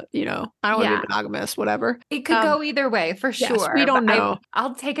want to, I don't want to be monogamous, whatever. It could go either way for sure. Yes, we don't know.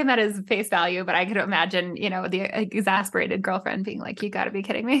 I'll take him at his face value, but I could imagine, the exasperated girlfriend being like, you got to be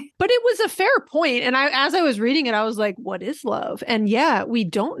kidding me. But it was a fair point. And as I was reading it, I was like, what is love? And yeah, we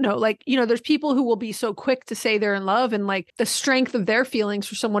don't know. Like, there's people who will be so quick to say they're in love, and like the strength of their feelings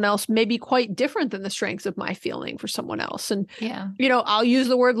for someone else may be quite different than the strengths of my feeling for someone else. And, I'll use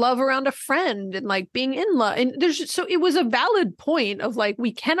the word love around a friend and like being in love. And so it was a valid point of like,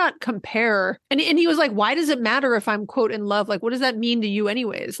 we cannot compare. And he was like, why does it matter if I'm quote in love? Like, what does that mean to you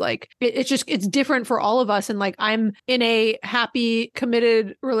anyways? Like, it's different for all of us. And like, I'm in a happy,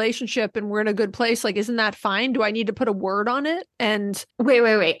 committed relationship and we're in a good place. Like, isn't that fine? Do I need to put a word on it? And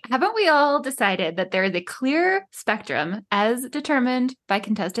wait. Haven't we all decided that there is a clear spectrum as determined by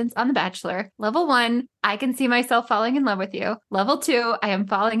contestants on The Bachelor? Level 1, I can see myself falling in love with you. Level 2, I am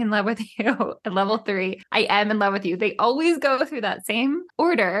falling in love with you. And level 3, I am in love with you. They always go through that same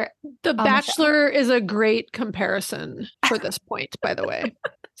order. The Bachelor is a great comparison for this point, by the way.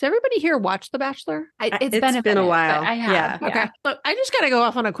 Does everybody here watch The Bachelor? It's been a while. I have. Yeah. Okay. Look, I just got to go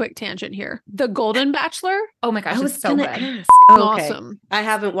off on a quick tangent here. The Golden Bachelor. Oh my gosh, it's so good. Ask. Awesome. I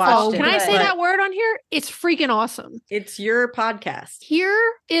haven't watched it. Can I say that word on here? It's freaking awesome. It's your podcast. Here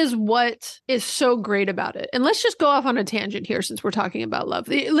is what is so great about it. And let's just go off on a tangent here since we're talking about love.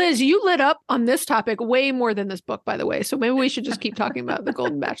 Liz, you lit up on this topic way more than this book, by the way. So maybe we should just keep talking about The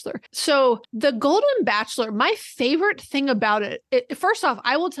Golden Bachelor. So The Golden Bachelor, my favorite thing about it, first off,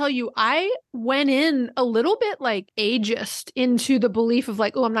 I will tell you, I went in a little bit like ageist into the belief of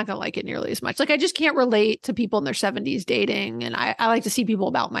like, oh, I'm not going to like it nearly as much. Like, I just can't relate to people in their 70s dating. And I like to see people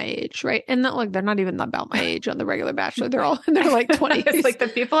about my age, right? And not like, they're not even about my age on the regular Bachelor. They're all in their like 20s. It's like the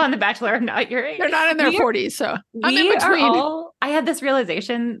people on The Bachelor are not your age. They're not in their 40s. So I'm in between. I had this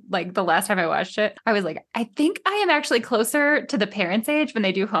realization like the last time I watched it. I was like, I think I am actually closer to the parents' age when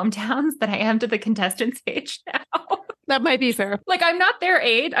they do hometowns than I am to the contestants' age now. That might be fair. Like, I'm not their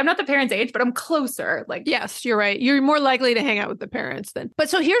age. I'm not the parents' age, but I'm closer. Like, yes, you're right. You're more likely to hang out with the parents then. But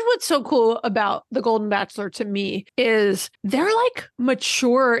so here's what's so cool about The Golden Bachelor to me is they're like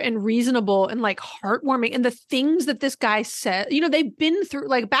mature and reasonable and like heartwarming. And the things that this guy said, they've been through,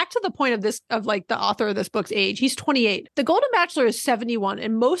 like, back to the point of like the author of this book's age. He's 28. The Golden Bachelor is 71.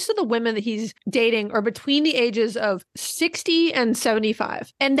 And most of the women that he's dating are between the ages of 60 and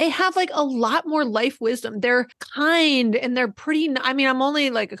 75. And they have like a lot more life wisdom. They're kind and they're pretty, I mean, I'm only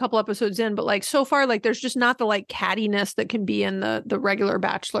like a couple episodes in, but like so far, like there's just not the like cattiness that can be in the regular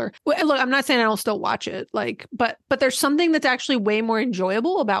Bachelor. Well, look, I'm not saying I don't still watch it, like, but there's something that's actually way more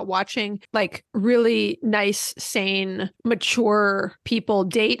enjoyable about watching like really nice, sane, mature people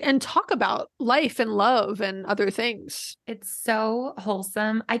date and talk about life and love and other things. It's so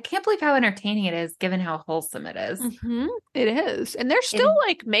wholesome. I can't believe how entertaining it is given how wholesome it is. Mm-hmm. It is. And they're still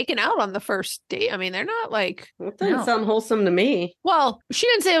like making out on the first date. I mean, they're not like... It doesn't sound wholesome to me. Well, she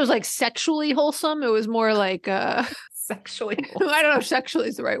didn't say it was like sexually wholesome. It was more like... sexually wholesome. I don't know if sexually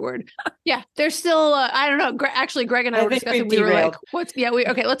is the right word. Yeah, there's still, I don't know. Actually, Greg and I were discussing, we were like,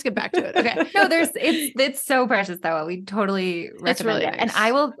 okay, let's get back to it. Okay. No, it's so precious though. We totally recommend really it. Nice.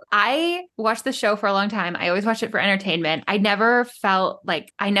 And I watched the show for a long time. I always watched it for entertainment. I never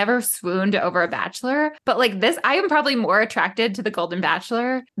swooned over a Bachelor, but like this, I am probably more attracted to the Golden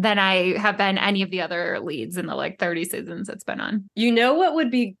Bachelor than I have been any of the other leads in the like 30 seasons it's been on. You know what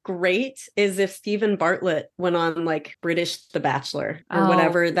would be great is if Stephen Bartlett went on like British The Bachelor or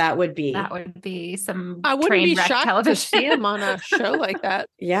whatever that would be. That would be some I wouldn't be shocked television. to see him on a show like that.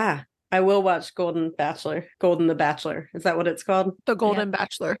 Yeah. I will watch Golden the Bachelor. Is that what it's called? The Golden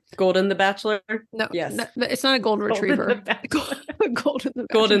Bachelor. Golden the Bachelor? No. Yes. No, it's not a golden retriever. The Golden Girls.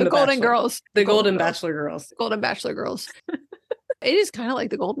 The Golden Bachelor Girls. Golden Bachelor Girls. It is kind of like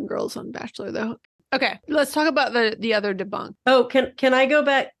the Golden Girls on Bachelor, though. Okay, let's talk about the other debunk. Oh, can I go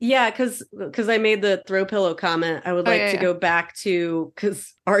back? Yeah, because I made the throw pillow comment. I would like to go back to,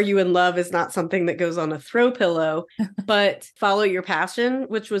 because Are You in Love is not something that goes on a throw pillow, but Follow Your Passion,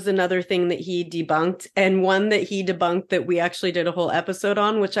 which was another thing that he debunked. And one that he debunked that we actually did a whole episode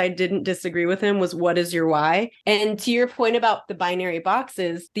on, which I didn't disagree with him, was what is your why? And to your point about the binary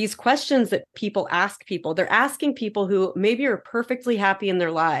boxes, these questions that people ask people, they're asking people who maybe are perfectly happy in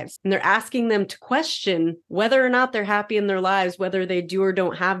their lives, and they're asking them to question whether or not they're happy in their lives, whether they do or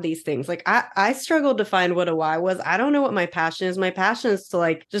don't have these things. Like I struggled to find what a why was. I don't know what my passion is. My passion is to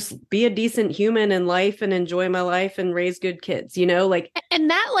like just be a decent human in life and enjoy my life and raise good kids, you know, like. And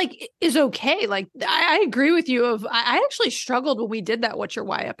that like is okay. Like I agree with you. I actually struggled when we did that What's Your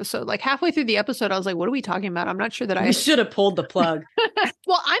Why episode. Like halfway through the episode, I was like, what are we talking about? I'm not sure that I should have pulled the plug.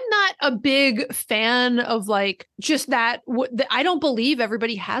 Well, I'm not a big fan of like just that. I don't believe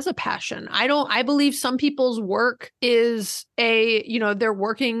everybody has a passion. I believe some people's work is they're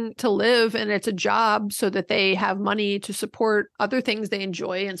working to live and it's a job so that they have money to support other things they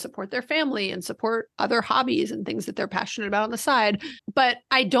enjoy and support their family and support other hobbies and things that they're passionate about on the side. But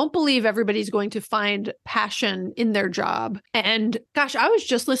I don't believe everybody's going to find passion in their job. And gosh, I was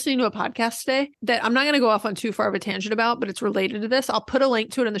just listening to a podcast today that I'm not going to go off on too far of a tangent about, but it's related to this. I'll put a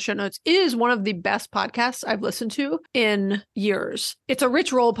link to it in the show notes. It is one of the best podcasts I've listened to in years. It's a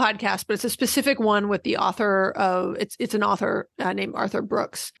Rich Roll podcast, but it's a specific one with the author of it's an author named Arthur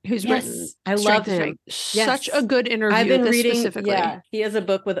Brooks, who's written. I love him. Such a good interview. I've been reading specifically. Yeah, he has a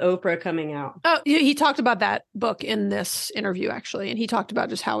book with Oprah coming out. Oh, he talked about that book in this interview actually, and he talked about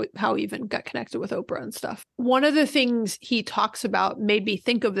just how he even got connected with Oprah and stuff. One of the things he talks about made me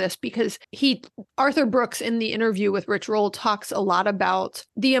think of this because Arthur Brooks in the interview with Rich Roll talks a lot about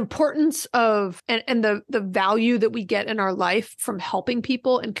the importance of and the value that we get in our life from helping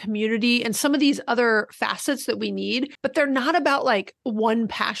people and community and some of these other facets that we need, but they're not about like one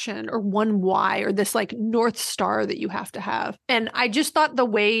passion or one why or this like North Star that you have to have. And I just thought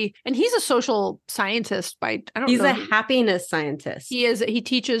and he's a social scientist He's a happiness scientist. He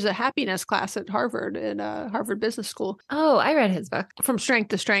teaches a happiness class at Harvard in Harvard Business School. Oh, I read his book. From Strength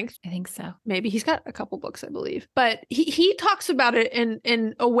to Strength. I think so. Maybe he's got a couple books, I believe. But he talks about it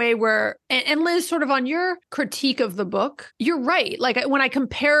in a way where, and Liz, sort of on your critique of the book, you're right. Like when I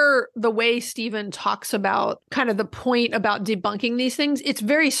compare the way Stephen talks about kind of the point about debunking these things, it's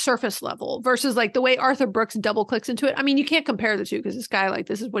very surface level versus like the way Arthur Brooks double clicks into it. I mean, you can't compare the two because this guy, like,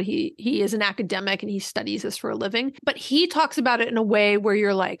 this is what he is an academic and he studies this for a living. But he talks about it in a way where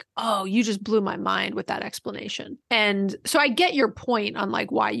you're like, oh, you just blew my mind with that explanation. And so I get your point on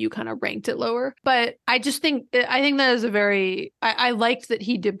like why you kind of ranked it lower. But I think that is I liked that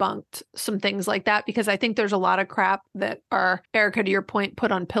he debunked some things like that because I think there's a lot of crap that are, Erica, to your point,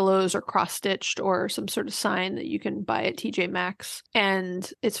 put on pillows or cross-stitched or some sort of sign that you can buy at TJ Maxx. And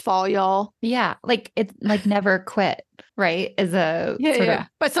it's fall, y'all. Yeah. Like it's like never quit. Right. Is a sort of,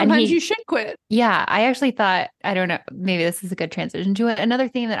 but sometimes you should quit. Yeah. I actually thought, I don't know, maybe this is a good transition to it. Another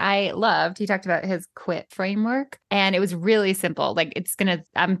thing that I loved, he talked about his quit framework and it was really simple. Like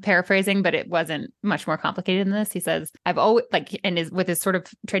I'm paraphrasing, but it wasn't much more complicated than this. He says, I've always with his sort of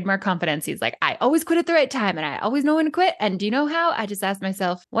trademark confidence, he's like, I always quit at the right time and I always know when to quit. And do you know how? I just asked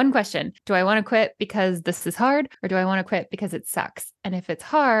myself one question. Do I want to quit because this is hard or do I want to quit because it sucks? And if it's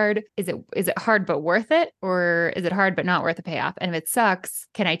hard, is it hard but worth it? Or is it hard but not worth the payoff? And if it sucks,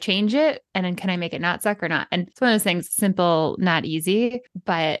 can I change it? And then can I make it not suck or not? And it's one of those things, simple, not easy,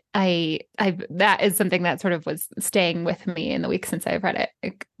 but that is something that sort of was staying with me in the week since I've read it.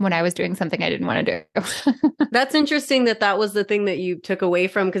 Like, when I was doing something I didn't want to do. That's interesting that was the thing that you took away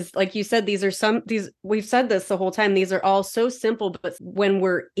from, because like you said, we've said this the whole time, these are all so simple, but when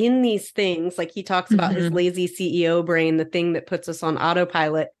we're in these things, like he talks about his lazy CEO brain, the thing that puts us on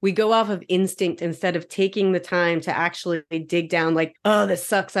autopilot, we go off of instinct instead of taking the time to actually dig down, like, oh, this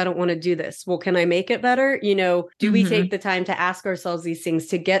sucks, I don't want to do this. Well, can I make it better? You know, do we take the time to ask ourselves these things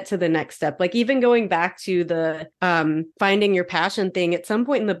to get to the next step? Like even going back to the finding your passion thing, at some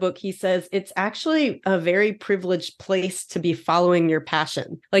point in the book, he says it's actually a very privileged place to be following your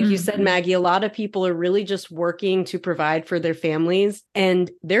passion. Like you said, Maggie, a lot of people are really just working to provide for their families and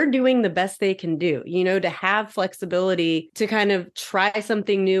they're doing the best they can do, you know, to have flexibility to kind of try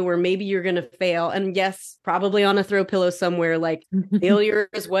something new where maybe you're going to fail. And yes, probably on to throw pillows somewhere like failure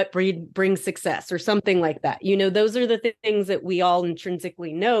is what brings success or something like that. Those are the things that we all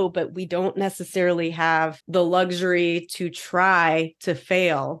intrinsically know, but we don't necessarily have the luxury to try to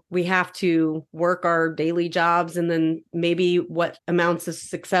fail. We have to work our daily jobs. And then maybe what amounts of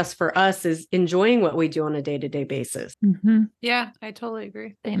success for us is enjoying what we do on a day-to-day basis. Mm-hmm. Yeah, I totally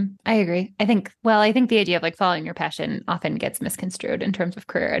agree. Same. I agree. I think the idea of like following your passion often gets misconstrued in terms of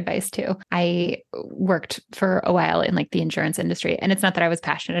career advice too. I worked for a while in like the insurance industry, and it's not that I was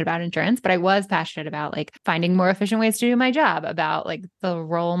passionate about insurance, but I was passionate about like finding more efficient ways to do my job, about like the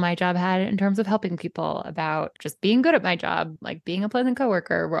role my job had in terms of helping people, about just being good at my job, like being a pleasant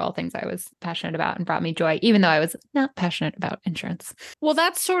coworker, were all things I was passionate about and brought me joy, even though I was not passionate about insurance. Well,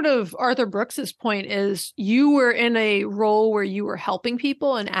 that's sort of Arthur Brooks's point, is you were in a role where you were helping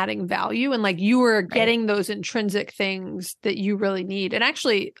people and adding value, and like you were getting those intrinsic things that you really need. And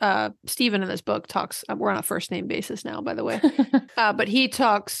actually, Stephen in this book talks, we're on a first name basis now, by the way, but he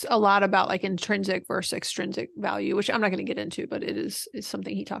talks a lot about like intrinsic versus extrinsic value, which I'm not going to get into, but it is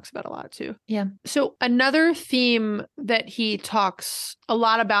something he talks about a lot too. Yeah. So another theme that he talks a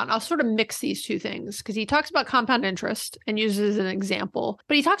lot about, and I'll sort of mix these two things because he talks about compound interest and uses an example,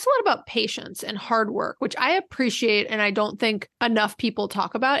 but he talks a lot about patience and hard work, which I appreciate. And I don't think enough people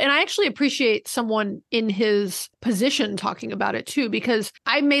talk about. And I actually appreciate someone in his position talking about it too, because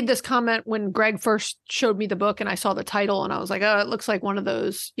I made this comment when Greg first showed me the book and I saw the title and I was like, oh, it looks like one of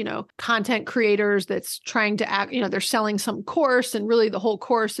those, content creators that's trying to act, they're selling some course and really the whole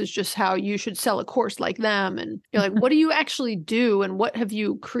course is just how you should sell a course like them. And you're like, what do you actually do? And what have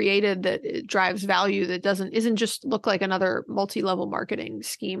you created that it drives value that isn't just look like another multi-level marketing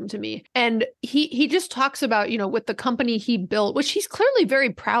scheme to me? And he just talks about, with the company he built, which he's clearly very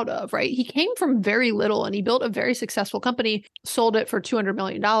proud of, right? He came from very little and he built a very successful company, sold it for $200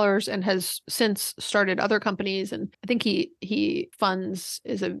 million and has since started other companies. And I think he funds,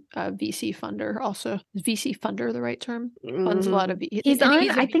 is a VC funder also. Is VC funder the right term? Funds a lot of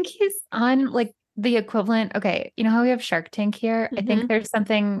I think he's on like the equivalent. Okay. You know how we have Shark Tank here? I think there's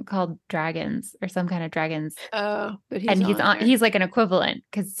something called Dragons or some kind of dragons. Oh, but he's like an equivalent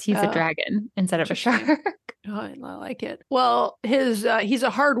because he's a dragon instead of a shark. Oh, I like it. Well, he's a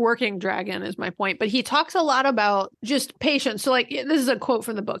hardworking dragon is my point, but he talks a lot about just patience. So like, this is a quote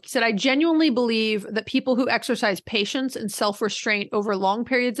from the book. He said, I genuinely believe that people who exercise patience and self-restraint over long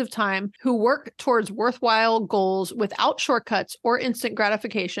periods of time, who work towards worthwhile goals without shortcuts or instant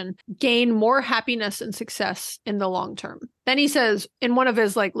gratification, gain more happiness and success in the long term. Then he says, in one of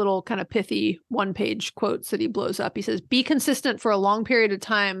his like little kind of pithy one-page quotes that he blows up, he says, be consistent for a long period of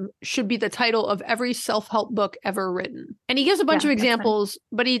time should be the title of every self-help book ever written. And he gives a bunch of examples,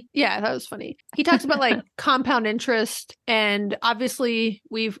 but that was funny. He talks about like compound interest. And obviously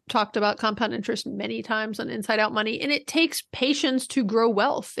we've talked about compound interest many times on Inside Out Money, and it takes patience to grow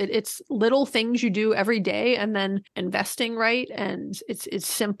wealth. It's little things you do every day and then investing right. And it's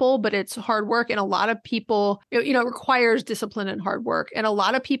simple, but it's hard work. And a lot of people, it requires discipline and hard work. And a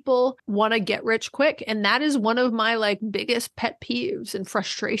lot of people want to get rich quick. And that is one of my like biggest pet peeves and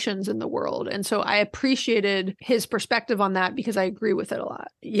frustrations in the world. And so I appreciated his perspective on that because I agree with it a lot.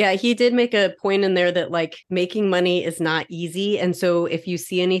 Yeah, he did make a point in there that like making money is not easy. And so if you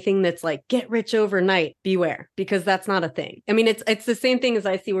see anything that's like get rich overnight, beware, because that's not a thing. I mean, it's the same thing as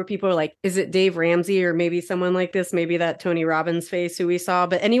I see where people are like, is it Dave Ramsey or maybe someone like this, maybe that Tony Robbins face who we saw,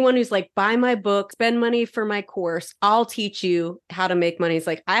 but anyone who's like, buy my book, spend money for my course, I'll teach you how to make money. It's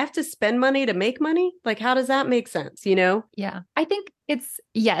like, I have to spend money to make money? Like, how does that make sense? Yeah. I think it's,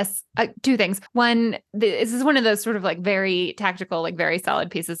 yes, two things. One, this is one of those sort of like very tactical, like very solid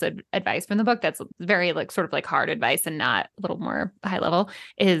pieces of advice from the book that's very like sort of like hard advice and not a little more high level,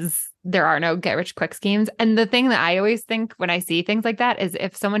 is there are no get rich quick schemes. And the thing that I always think when I see things like that is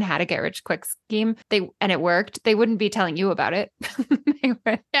if someone had a get rich quick scheme and it worked, they wouldn't be telling you about it. They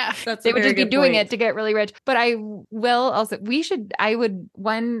would just be doing it to get really rich. But I will also,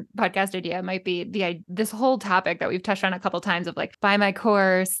 one podcast idea might be this whole topic that we've touched on a couple of times of like, buy my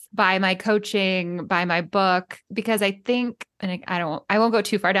course, buy my coaching, buy my book, because I think, and I won't go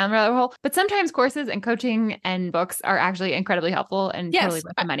too far down the rabbit hole, but sometimes courses and coaching and books are actually incredibly helpful and totally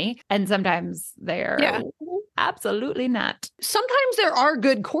worth the money. And sometimes they're absolutely not. Sometimes there are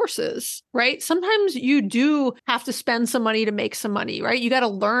good courses, right? Sometimes you do have to spend some money to make some money, right? You got to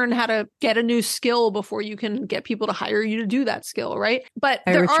learn how to get a new skill before you can get people to hire you to do that skill, right? But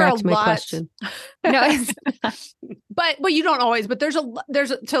I there are a my lot. Question. No, but you don't always. But there's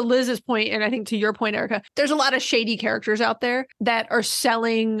to Liz's point, and I think to your point, Erica, there's a lot of shady characters out there that are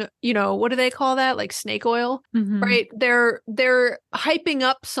selling, what do they call that? Like snake oil, right? They're hyping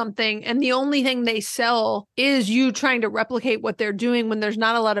up something, and the only thing they sell is is you trying to replicate what they're doing when there's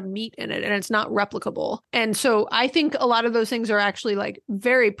not a lot of meat in it and it's not replicable. And so I think a lot of those things are actually like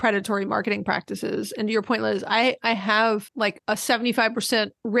very predatory marketing practices. And to your point, Liz, I have like a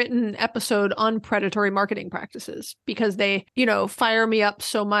 75% written episode on predatory marketing practices because they, fire me up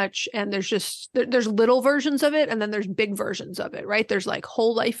so much. And there's little versions of it. And then there's big versions of it, right? There's like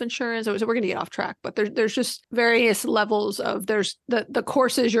whole life insurance. So we're going to get off track, but there's just various levels of there's the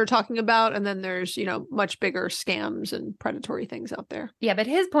courses you're talking about. And then there's, much bigger scams and predatory things out there. Yeah. But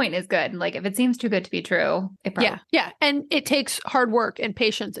his point is good. Like if it seems too good to be true, it probably... Yeah. And it takes hard work and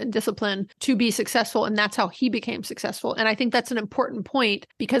patience and discipline to be successful. And that's how he became successful. And I think that's an important point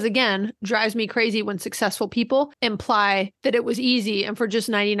because again, drives me crazy when successful people imply that it was easy. And for just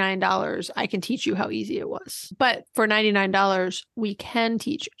 $99, I can teach you how easy it was. But for $99, we can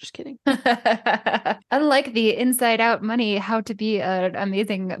teach you. Just kidding. Unlike the Inside Out Money, How to Be an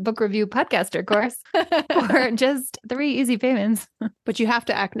Amazing Book Review Podcaster course, or just 3 easy payments. But you have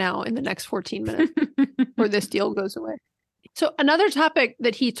to act now in the next 14 minutes or this deal goes away. So another topic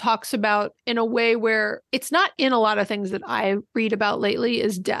that he talks about in a way where it's not in a lot of things that I read about lately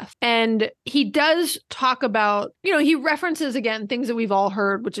is death. And he does talk about, he references again, things that we've all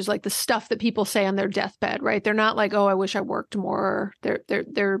heard, which is like the stuff that people say on their deathbed, right? They're not like, oh, I wish I worked more.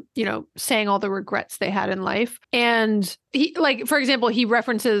 They're saying all the regrets they had in life. And he, like, for example, he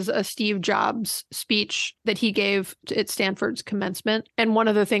references a Steve Jobs speech that he gave at Stanford's commencement. And one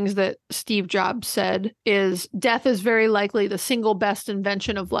of the things that Steve Jobs said is death is very likely the single best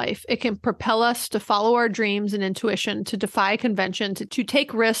invention of life. It can propel us to follow our dreams and intuition, to defy convention, to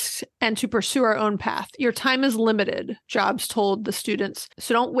take risks, and to pursue our own path. Your time is limited, Jobs told the students,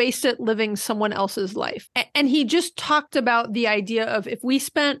 so don't waste it living someone else's life. And he just talked about the idea of if we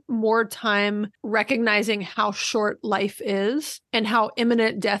spent more time recognizing how short life is and how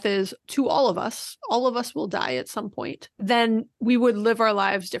imminent death is to all of us will die at some point, then we would live our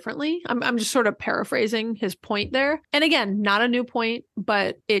lives differently. I'm just sort of paraphrasing his point there. And again, not a new point,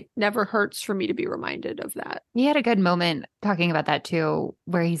 but it never hurts for me to be reminded of that. He had a good moment talking about that too,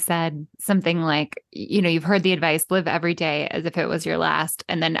 where he said something like, you've heard the advice, live every day as if it was your last.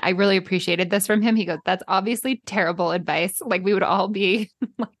 And then I really appreciated this from him. He goes, that's obviously terrible advice. Like we would all be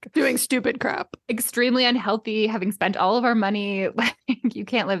like doing stupid crap, extremely unhealthy, having spent all of our money. Like you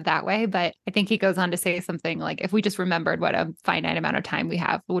can't live that way. But I think he goes on to say something like, if we just remembered what a finite amount of time we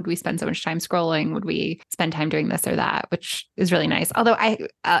have, would we spend so much time scrolling? Would we spend time doing this or that? Which is really nice. Although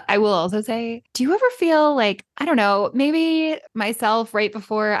I will also say, do you ever feel like, I don't know, maybe myself right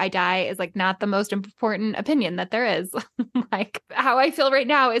before I die is like not the most important opinion that there is. Like how I feel right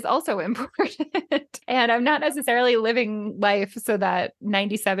now is also important. And I'm not necessarily living life so that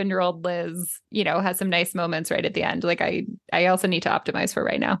 97-year-old Liz, has some nice moments right at the end. Like I also need to optimize for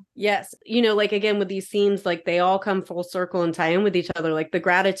right now. Yes. Like again, with these themes, like they all come full circle and tie in with each other, like the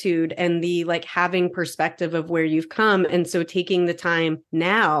gratitude and the like having perspective of where you've come. And so taking the time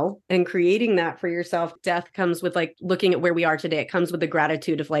now and creating that for yourself, death comes with like looking at where we are today. It comes with the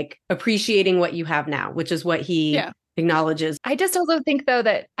gratitude of like appreciating what you have now, which is what he acknowledges. I just also think though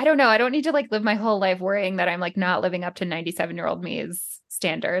that, I don't know, I don't need to like live my whole life worrying that I'm like not living up to 97-year-old me's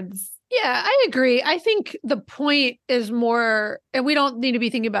standards. Yeah, I agree. I think the point is more, and we don't need to be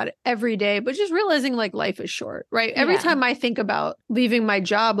thinking about it every day, but just realizing like life is short, right? Every time I think about leaving my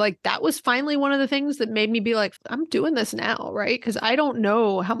job, like that was finally one of the things that made me be like, I'm doing this now, right? Because I don't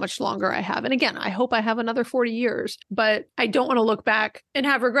know how much longer I have. And again, I hope I have another 40 years, but I don't want to look back and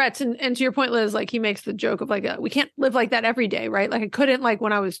have regrets. And to your point, Liz, like he makes the joke of like, we can't live like that every day, right? Like I couldn't, like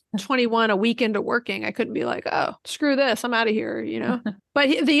when I was 21, a week into working, I couldn't be like, oh, screw this, I'm out of here, But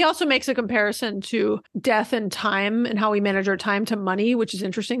he also makes a comparison to death and time and how we manage our time to money, which is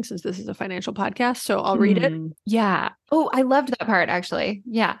interesting since this is a financial podcast. So I'll read it. Yeah. Oh, I loved that part, actually.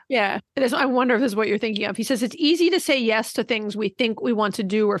 Yeah. Yeah. It is. I wonder if this is what you're thinking of. He says, it's easy to say yes to things we think we want to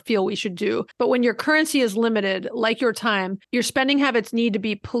do or feel we should do. But when your currency is limited, like your time, your spending habits need to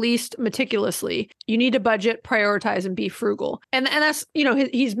be policed meticulously. You need to budget, prioritize, and be frugal. And that's,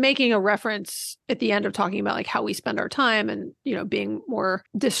 he's making a reference at the end of talking about like how we spend our time and, being more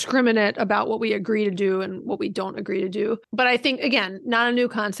discriminate about what we agree to do and what we don't agree to do. But I think, again, not a new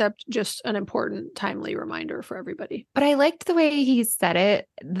concept, just an important, timely reminder for everybody. But But I liked the way he said it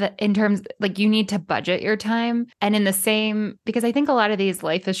in terms like you need to budget your time. And in the same, because I think a lot of these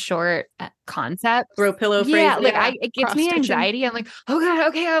life is short concepts. Throw pillow Yeah, phrase. like it gives me anxiety. I'm like, oh God,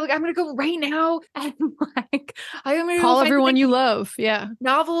 okay, I'm gonna go right now. And like I'm gonna Call find everyone something you love. Yeah.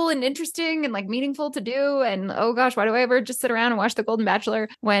 novel and interesting and like meaningful to do. And oh gosh, why do I ever just sit around and watch The Golden Bachelor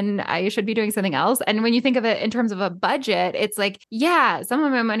when I should be doing something else? And when you think of it in terms of a budget, it's like, yeah, some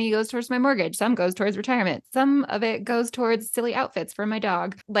of my money goes towards my mortgage, some goes towards retirement, some of it goes towards silly outfits for my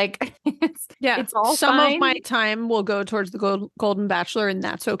dog. Like it's all some fine. of my time will go towards the Golden Bachelor, and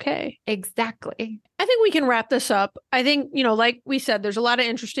that's okay. Exactly. I think we can wrap this up. I think, like we said, there's a lot of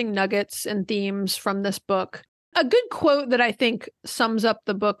interesting nuggets and themes from this book. A good quote that I think sums up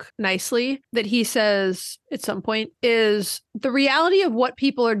the book nicely that he says at some point is the reality of what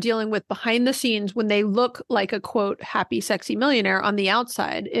people are dealing with behind the scenes when they look like a quote, happy, sexy millionaire on the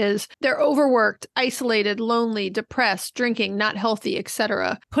outside is they're overworked, isolated, lonely, depressed, drinking, not healthy,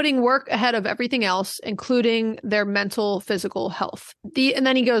 etc., putting work ahead of everything else, including their mental, physical health. And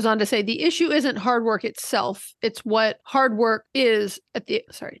then he goes on to say the issue isn't hard work itself. It's what hard work is at the,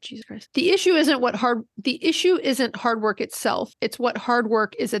 sorry, Jesus Christ. The issue isn't hard work itself. It's what hard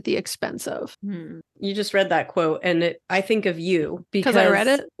work is at the expense of. You just read that quote, and I think of you because I read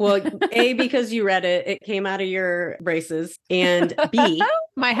it. Well, A, because you read it, it came out of your braces, and B,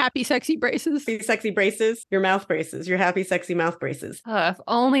 my happy, sexy braces. Sexy braces, your mouth braces, your happy, sexy mouth braces. If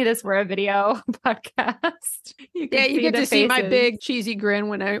only this were a video podcast. You get to see my big cheesy grin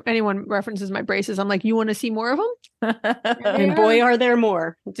when anyone references my braces. I'm like, you want to see more of them? And boy, are there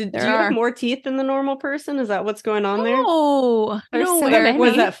more. Do you are. have more teeth than the normal person? Is that what's going on there? Oh, There's no so way. many.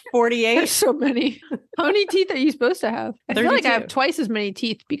 Was that 48? There's so many. How many teeth are you supposed to have? I feel like 32. I have twice as many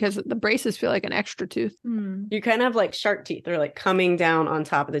teeth because the braces feel like an extra tooth. You kind of have like shark teeth. They're like coming down on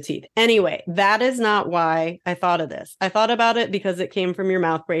top of the teeth. Anyway, that is not why I thought of this. I thought about it because it came from your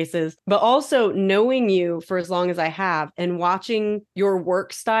mouth braces, but also knowing you for as long as I have and watching your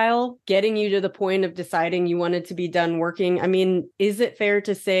work style, getting you to the point of deciding you wanted to be done working. I mean, is it fair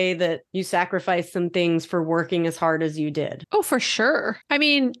to say that you sacrificed some things for working as hard as you did? Oh, for sure. I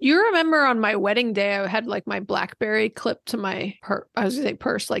mean, you remember on my wedding day, I had like my BlackBerry clipped to my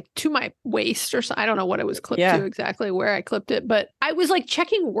purse, like to my waist or something. I don't know what it was clipped to exactly where I clipped it, but I was like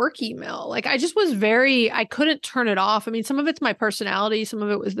checking work email. Like I just was I couldn't turn it off. I mean, some of it's my personality. Some of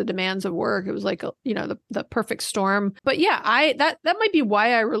it was the demands of work. It was like, the perfect storm. But yeah, that might be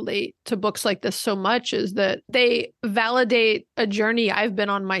why I relate to books like this so much is that they validate a journey I've been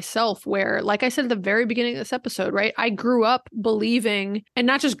on myself where, like I said at the very beginning of this episode, right? I grew up believing, and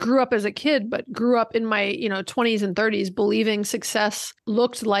not just grew up as a kid, but grew up in my, 20s and 30s, believing success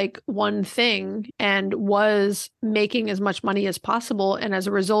looked like one thing and was making as much money as possible. And as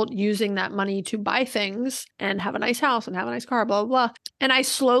a result, using that money to buy things and have a nice house and have a nice car, blah, blah, blah. And I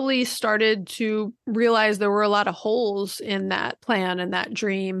slowly started to realize there were a lot of holes in that plan and that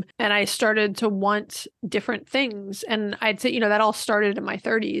dream. And I started to want different things. And I'd say, that all started in my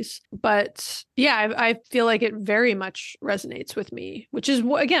 30s. But yeah, I feel like it very much resonates with me, which is,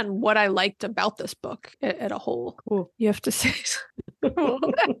 again, what I liked about this book at a whole. Ooh. You have to say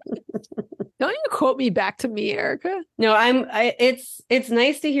Don't you quote me back to me, Erica? No, it's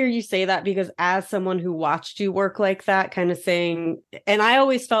nice to hear you say that because as someone who watched you work like that, kind of saying, and I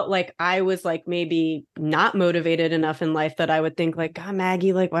always felt like I was like maybe not motivated enough in life that I would think like, God,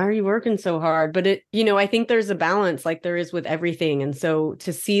 Maggie, like, why are you working so hard? But I think there's a balance like there is with everything. And so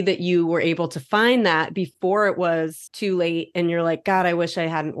to see that you were able to find that before it was too late and you're like, God, I wish I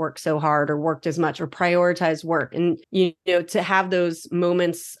hadn't worked so hard or worked as much or prioritized work. And, to have those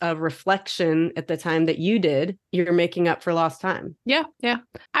moments of reflection at the time that you did, you're making up for lost time. Yeah.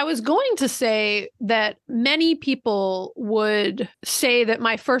 I was going to say that many people would say that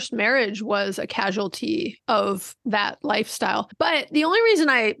my first marriage was a casualty of that lifestyle. But the only reason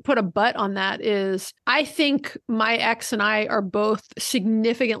I put a but on that is I think my ex and I are both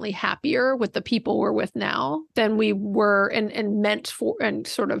significantly happier with the people we're with now than we were and meant for and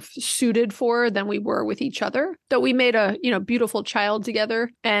sort of suited for than we were with each other. Though we made a, beautiful child together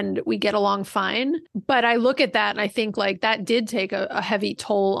and we get along fine. But I look at that and I think like that did take a heavy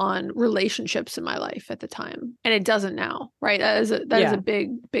toll on relationships in my life at the time. And it doesn't now, right? That is a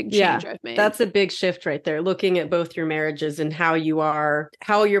big change I've made. That's a big shift right there. Looking at both your marriages and how you're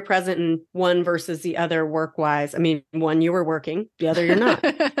present in one versus the other work-wise. I mean, one you were working, the other you're not.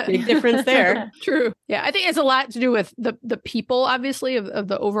 Big difference there. True. Yeah. I think it's a lot to do with the people, obviously, of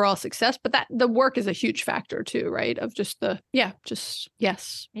the overall success, but that the work is a huge factor too, right? Of just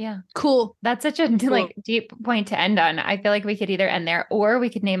yes. Yeah. Cool. Cool. That's such a like deep point to end on. I feel like we could either end there or we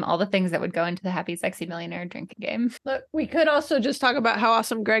could name all the things that would go into the Happy Sexy Millionaire drinking game. Look, we could also just talk about how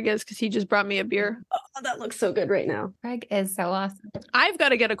awesome Greg is because he just brought me a beer. Oh, that looks so good right now. Greg is so awesome. I've got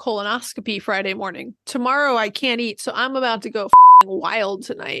to get a colonoscopy Friday morning. Tomorrow I can't eat, so I'm about to go wild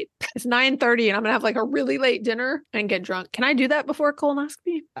tonight. It's 9:30 and I'm gonna have like a really late dinner and get drunk. Can I do that before a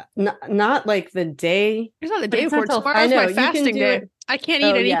colonoscopy? Not like the day. It's not the But day it's before. not till- Tomorrow's I know, my you can fasting do day. it. I can't eat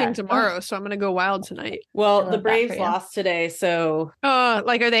Oh, anything yeah. tomorrow, so I'm gonna go wild tonight. Well, I the love that Braves for you. lost today, so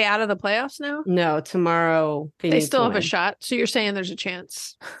Like, are they out of the playoffs now? no, tomorrow They need still to have a win. shot. So you're saying there's a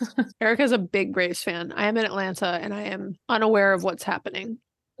chance. Erica's a big Braves fan. I am in Atlanta and I am unaware of what's happening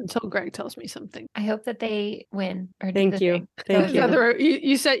until Greg tells me something. I hope that they win. Or do Thank the you. thing. Thank Is you. that the right,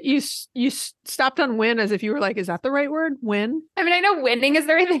 you said you stopped on win as if you were like, is that the right word? Win? I mean, I know winning is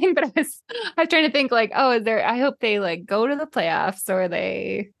the right thing, but I was trying to think like, oh, is there? I hope they like go to the playoffs or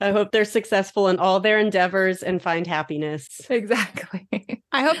they I hope they're successful in all their endeavors and find happiness. exactly.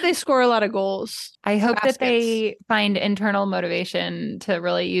 I hope they score a lot of goals. I hope Baskets. that they find internal motivation to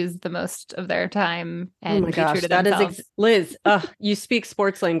really use the most of their time and Oh my be true gosh, to that themselves. is Liz. You speak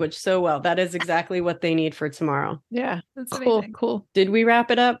sports language so well. That is exactly what they need for tomorrow. Yeah. That's Cool. amazing. Cool. Did we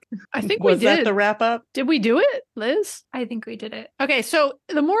wrap it up? I think Was we did. that the wrap up? Did we do it, Liz? I think we did it. Okay, so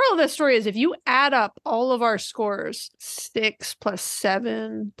the moral of this story is if you add up all of our scores, 6 plus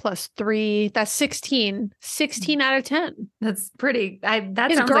 7 plus 3, that's 16. 16 out of 10. That's pretty.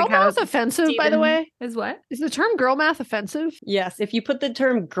 That Is sounds girl like how math offensive, by the Steven way? is what? Is the term girl math offensive? Yes. If you put the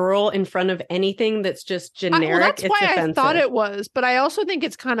term girl in front of anything that's just generic, Well, that's it's why offensive. I thought it was, but I also think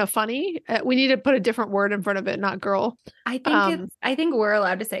it's kind of funny. We need to put a different word in front of it, not girl. I think I think we're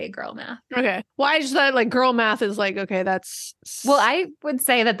allowed to say girl math. Okay. Well, I just thought like girl math is like, okay, that's. Well, I would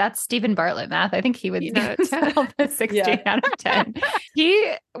say that that's Stephen Bartlett math. I think he would Yeah, sell the 16 Yeah. out of 10.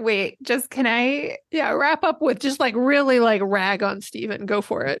 Can I? Yeah, wrap up with just like really like rag on Steven. Go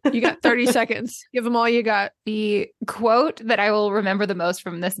for it. You got 30 seconds. Give him all you got. The quote that I will remember the most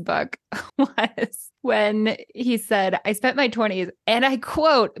from this book was when he said, I spent my 20s, and I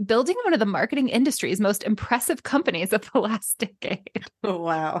quote, building one of the marketing industry's most impressive companies of the last decade. Oh,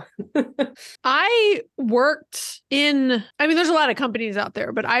 wow. I worked there's a lot of companies out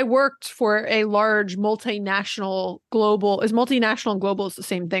there, but I worked for a large multinational global. Is multinational and global is the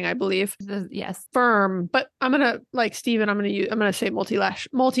same thing, I believe. Yes. Firm, but I'm gonna like Steven, I'm gonna say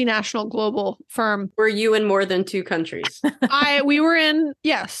multinational global firm. Were you in more than 2 countries? We were in,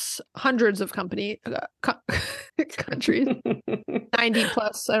 yes, hundreds of countries, 90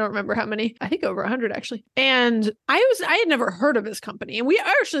 plus. I don't remember how many. I think over 100 actually. And I had never heard of this company, and we are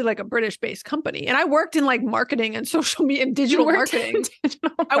actually like a British based company. And I worked in like marketing and social media and digital marketing.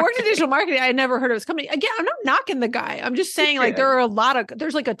 I worked in digital marketing. I had never heard of this company. Again, I'm not knocking the guy. I'm just saying like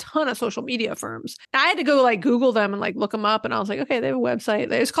there's like a ton of social media firms. And I had to go like Google them and like look them up. And I was like, okay, they have a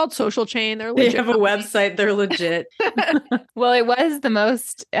website. It's called Social Chain. They're They legit have a company. website. They're legit. Well, it was the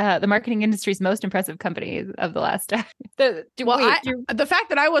marketing industry's most impressive company of the last decade. The fact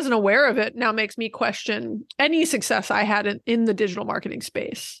that I wasn't aware of it now makes me question any success I had in the digital marketing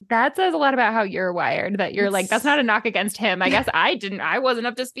space. That says a lot about how you're wired, that you're like, that's not a knock against him. I guess I wasn't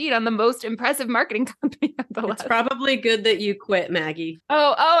up to speed on the most impressive marketing company of the It's last. probably good that you quit, Maggie.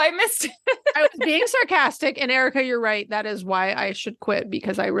 Oh, I missed it. I was being sarcastic, and Erica, you're right. That is why I should quit,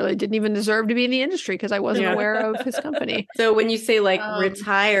 because I really didn't even deserve to be in the industry because I wasn't Yeah. aware of his company. So when you say like Um,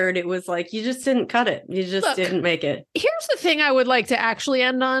 retired, it was like you just didn't cut it. You just Look, didn't make it. Here's the thing I would like to actually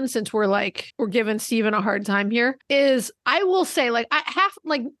end on, since we're giving Steven a hard time here, is I will say like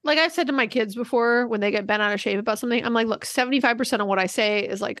I've said to my kids before when they get bent out of shape about something, I'm like, look, 75% of what I say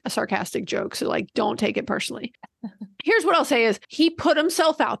is like a sarcastic joke. So like, don't take it personally. Here's what I'll say is he put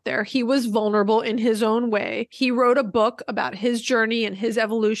himself out there. He was vulnerable in his own way. He wrote a book about his journey and his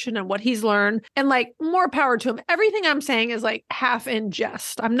evolution and what he's learned, and like more power to him. Everything I'm saying is like half in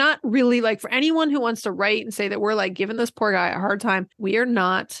jest. I'm not really like, for anyone who wants to write and say that we're like giving this poor guy a hard time, we are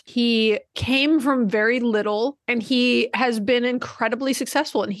not. He came from very little and he has been incredibly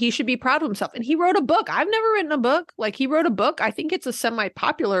successful, and he should be proud of himself. And he wrote a book. I've never written a book. Like, he wrote a book. I think it's a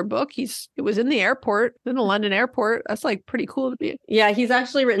semi-popular book. It was in the airport, in the London airport. That's like pretty cool to be. Yeah, he's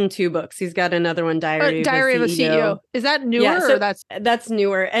actually written 2 books. He's got another one, Diary of a CEO. Is that newer Yeah, so or that's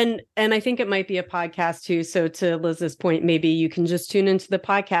newer? And I think it might be a podcast too. So to Liz's point, maybe you can just tune into the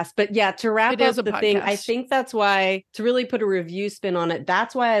podcast. But yeah, to wrap It up is a the thing, I podcast. think that's why, to really put a review spin on it,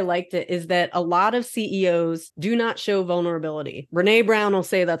 that's why I liked it, is that a lot of CEOs do not show vulnerability. Brene Brown will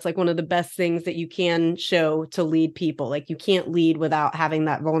say that's like one of the best things that you can show to lead people. Like, you can't lead without having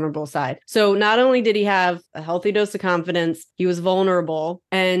that vulnerable side. So not only did he have a health healthy dose of confidence. He was vulnerable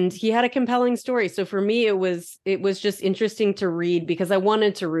and he had a compelling story. So for me, it was just interesting to read because I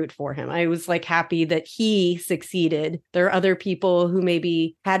wanted to root for him. I was like happy that he succeeded. There are other people who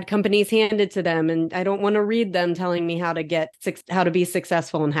maybe had companies handed to them and I don't want to read them telling me how to be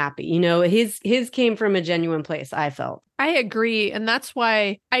successful and happy. You know, his came from a genuine place, I felt. I agree. And that's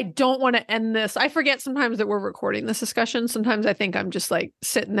why I don't want to end this. I forget sometimes that we're recording this discussion. Sometimes I think I'm just like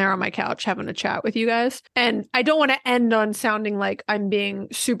sitting there on my couch having a chat with you guys. And I don't want to end on sounding like I'm being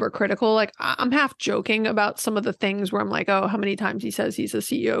super critical. Like I'm half joking about some of the things where I'm like, oh, how many times he says he's a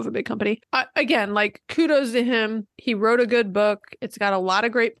CEO of a big company. Again, like kudos to him. He wrote a good book. It's got a lot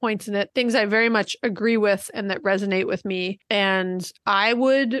of great points in it, things I very much agree with and that resonate with me. And I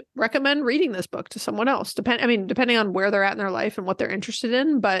would recommend reading this book to someone else, depending on where they're at in their life and what they're interested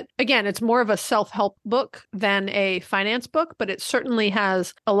in. But again, it's more of a self-help book than a finance book, but it certainly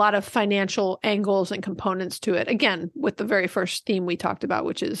has a lot of financial angles and components to it. Again, with the very first theme we talked about,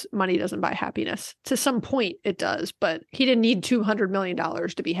 which is money doesn't buy happiness. To some point it does, but he didn't need $200 million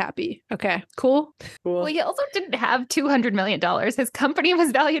to be happy. Okay, cool. Well, he also didn't have $200 million. His company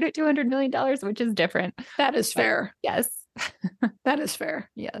was valued at $200 million, which is different. That is fair. Yes. That is fair.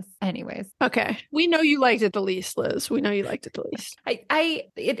 Yes. Anyways. Okay. We know you liked it the least, Liz. We know you liked it the least.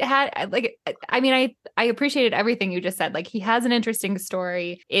 I appreciated everything you just said. Like he has an interesting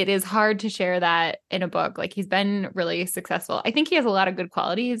story. It is hard to share that in a book. Like he's been really successful. I think he has a lot of good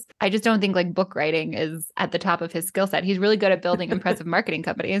qualities. I just don't think like book writing is at the top of his skill set. He's really good at building impressive marketing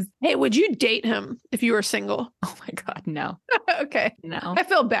companies. Hey, would you date him if you were single? Oh my God, no. Okay. No. I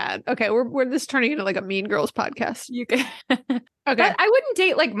feel bad. Okay. We're this turning into like a Mean Girls podcast. You can Okay. But I wouldn't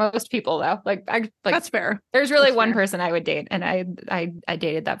date like most people though. That's fair. There's really That's one fair. person I would date and I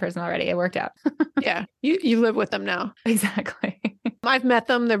dated that person already. It worked out. Yeah. You live with them now. Exactly. I've met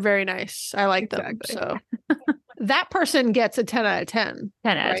them. They're very nice. I like them. Exactly. So that person gets a 10 out of 10.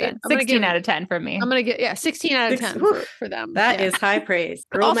 10 out of 10. 16 out of 10 from me. I'm going to get, 16 out of 10 for them. That Yeah. is high praise.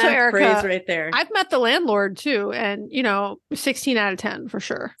 But Girl also, math Erica, praise right there. I've met the landlord too. And, 16 out of 10 for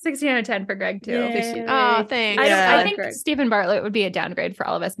sure. 16 out of 10 for Greg too. Yay. 16. Oh, thanks. Yeah. I think Stephen Bartlett would be a downgrade for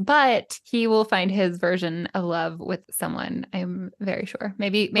all of us, but he will find his version of love with someone. I'm very sure.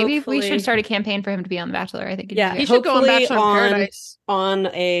 Maybe Hopefully. we should start a campaign for him to be on The Bachelor. I think Yeah, He should go on hopefully Bachelor in Paradise. on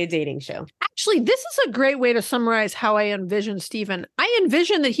a dating show. Actually, this is a great way to summarize how I envision Stephen. I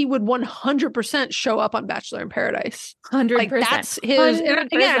envision that he would 100% show up on Bachelor in Paradise. 100%. Like that's his. And again,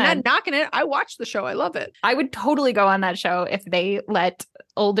 100%. I'm not knocking it. I watched the show. I love it. I would totally go on that show if they let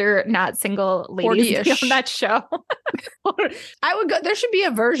older, not single ladies be 40-ish. on that show. I would go. There should be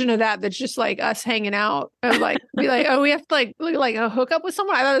a version of that that's just like us hanging out and like be like, oh, we have to like a hook up with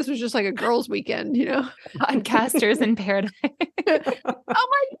someone. I thought this was just like a girls' weekend, Podcasters in Paradise. Oh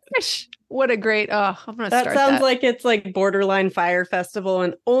my gosh. What a great, I'm going to That start sounds that. like it's like borderline Fire Festival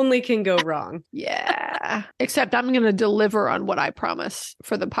and only can go wrong. Yeah. Except I'm going to deliver on what I promise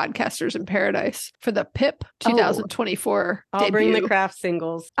for the Podcasters in Paradise for the PIP 2024 I'll debut. bring the craft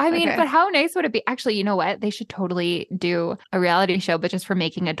singles. I mean, Okay. but how nice would it be? Actually, you know what? They should totally do a reality show, but just for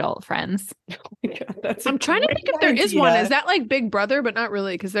making adult friends. I'm trying to think if there is one. Is that like Big Brother? But not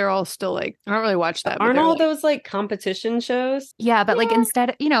really, because they're all still like, I don't really watch that. but Aren't they're all like- those like competition shows? Yeah, but like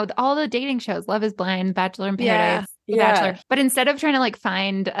instead, all the dating shows, Love is Blind, Bachelor in Yeah. Paradise, The Yeah. Bachelor. But instead of trying to like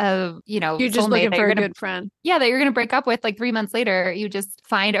find a, You're just soulmate looking that for you're a gonna, good friend. yeah, that you're going to break up with like 3 months later, you just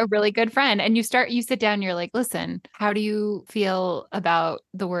find a really good friend and you sit down, you're like, listen, how do you feel about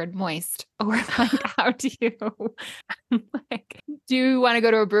the word moist? Or like, how do you do you want to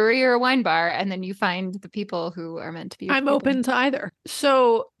go to a brewery or a wine bar? And then you find the people who are meant to be. I'm together. open to either.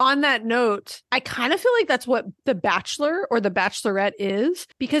 So on that note, I kind of feel like that's what The Bachelor or The Bachelorette is,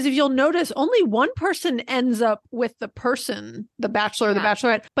 because if you'll notice, only one person ends up with the person, the Bachelor or the Yeah.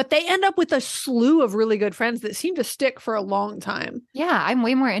 Bachelorette, but they end up with a slew of really good friends that seem to stick for a long time. Yeah, I'm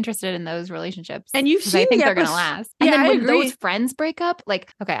way more interested in those relationships. And you've 'cause seen I think the they're going to epis- last. Yeah, And then I when agree. those friends break up,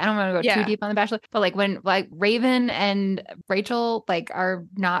 like, okay, I don't want to go Yeah. too deep on The Bachelor, but like when like Raven and Rachel like are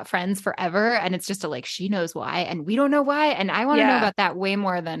not friends forever, and it's just she knows why, and we don't know why, and I want to know Yeah. about that way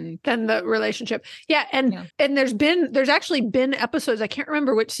more than Than the relationship. Yeah. Yeah. And there's actually been episodes, I can't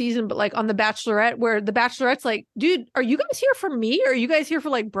remember which season, but like on The Bachelorette, where the Bachelorette's like, dude, are you guys here for me? Or are you guys here for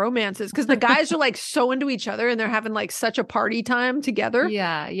like bromances? Because the guys are like so into each other and they're having like such a party time together.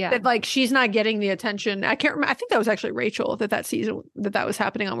 yeah. That like she's not getting the attention. I can't remember. I think that was actually Rachel that season that was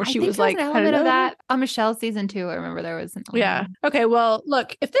happening on, where I she think was there like an element of hello? that on Michelle's season 2. I remember there was an Yeah. element. Okay. Well,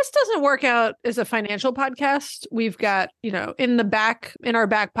 look, if this doesn't work out as a financial podcast, we've got in our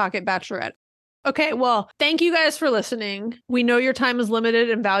back pocket Bachelorette. Okay, well, thank you guys for listening. We know your time is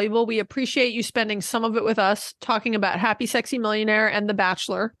limited and valuable. We appreciate you spending some of it with us talking about Happy Sexy Millionaire and The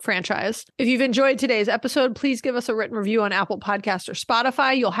Bachelor franchise. If you've enjoyed today's episode, please give us a written review on Apple Podcasts or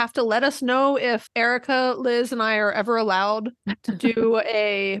Spotify. You'll have to let us know if Erica, Liz, and I are ever allowed to do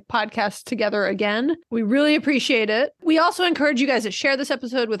a podcast together again. We really appreciate it. We also encourage you guys to share this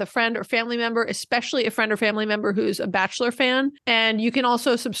episode with a friend or family member, especially a friend or family member who's a Bachelor fan. And you can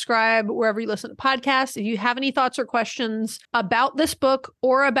also subscribe wherever you listen to podcasts. If you have any thoughts or questions about this book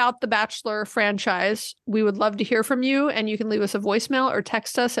or about the Bachelor franchise, we would love to hear from you. And you can leave us a voicemail or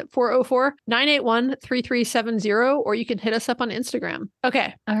text us at 404-981-3370, or you can hit us up on Instagram.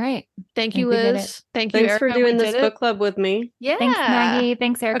 Okay. All right. Thank you, we did Liz. Thank you, Thanks Erica. for doing We this did book it. club with me. Yeah. Thanks, Maggie.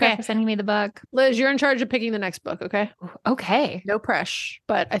 Thanks, Erica, Okay. for sending me the book. Liz, you're in charge of picking the next book, okay? Okay. No pressure.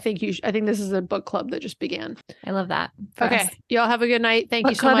 But I think I think this is a book club that just began. I love that. for Okay. us. Y'all have a good night. Thank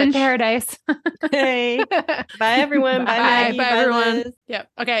you Book so club much. in paradise. Hey, bye everyone. Bye, Maggie. Bye, everyone. Liz. Yep.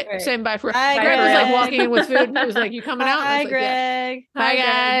 Okay. All right. Same bye for Bye, Greg was like Greg. walking in with food and he was like, you coming out? And I Hi, was like, yeah. Greg. Bye, Hi, Greg.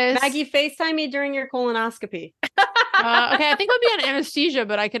 guys. Maggie, FaceTime me during your colonoscopy. Okay, I think it would be on anesthesia,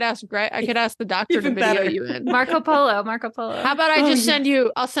 but I could ask Greg. I could ask the doctor Even to video better. you in. Marco Polo. How about I just send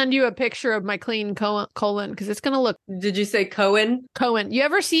you? I'll send you a picture of my clean colon because it's gonna look Did you say Cohen? Cohen. You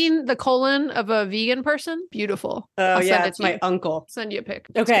ever seen the colon of a vegan person? Beautiful. Oh, I'll yeah, send it it's to my you. uncle. Send you a pic.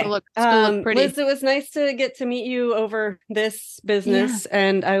 Okay. It's gonna look pretty. Liz, it was nice to get to meet you over this business,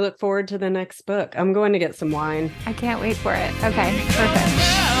 and I look forward to the next book. I'm going to get some wine. I can't wait for it. Okay.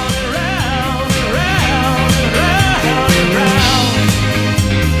 Perfect.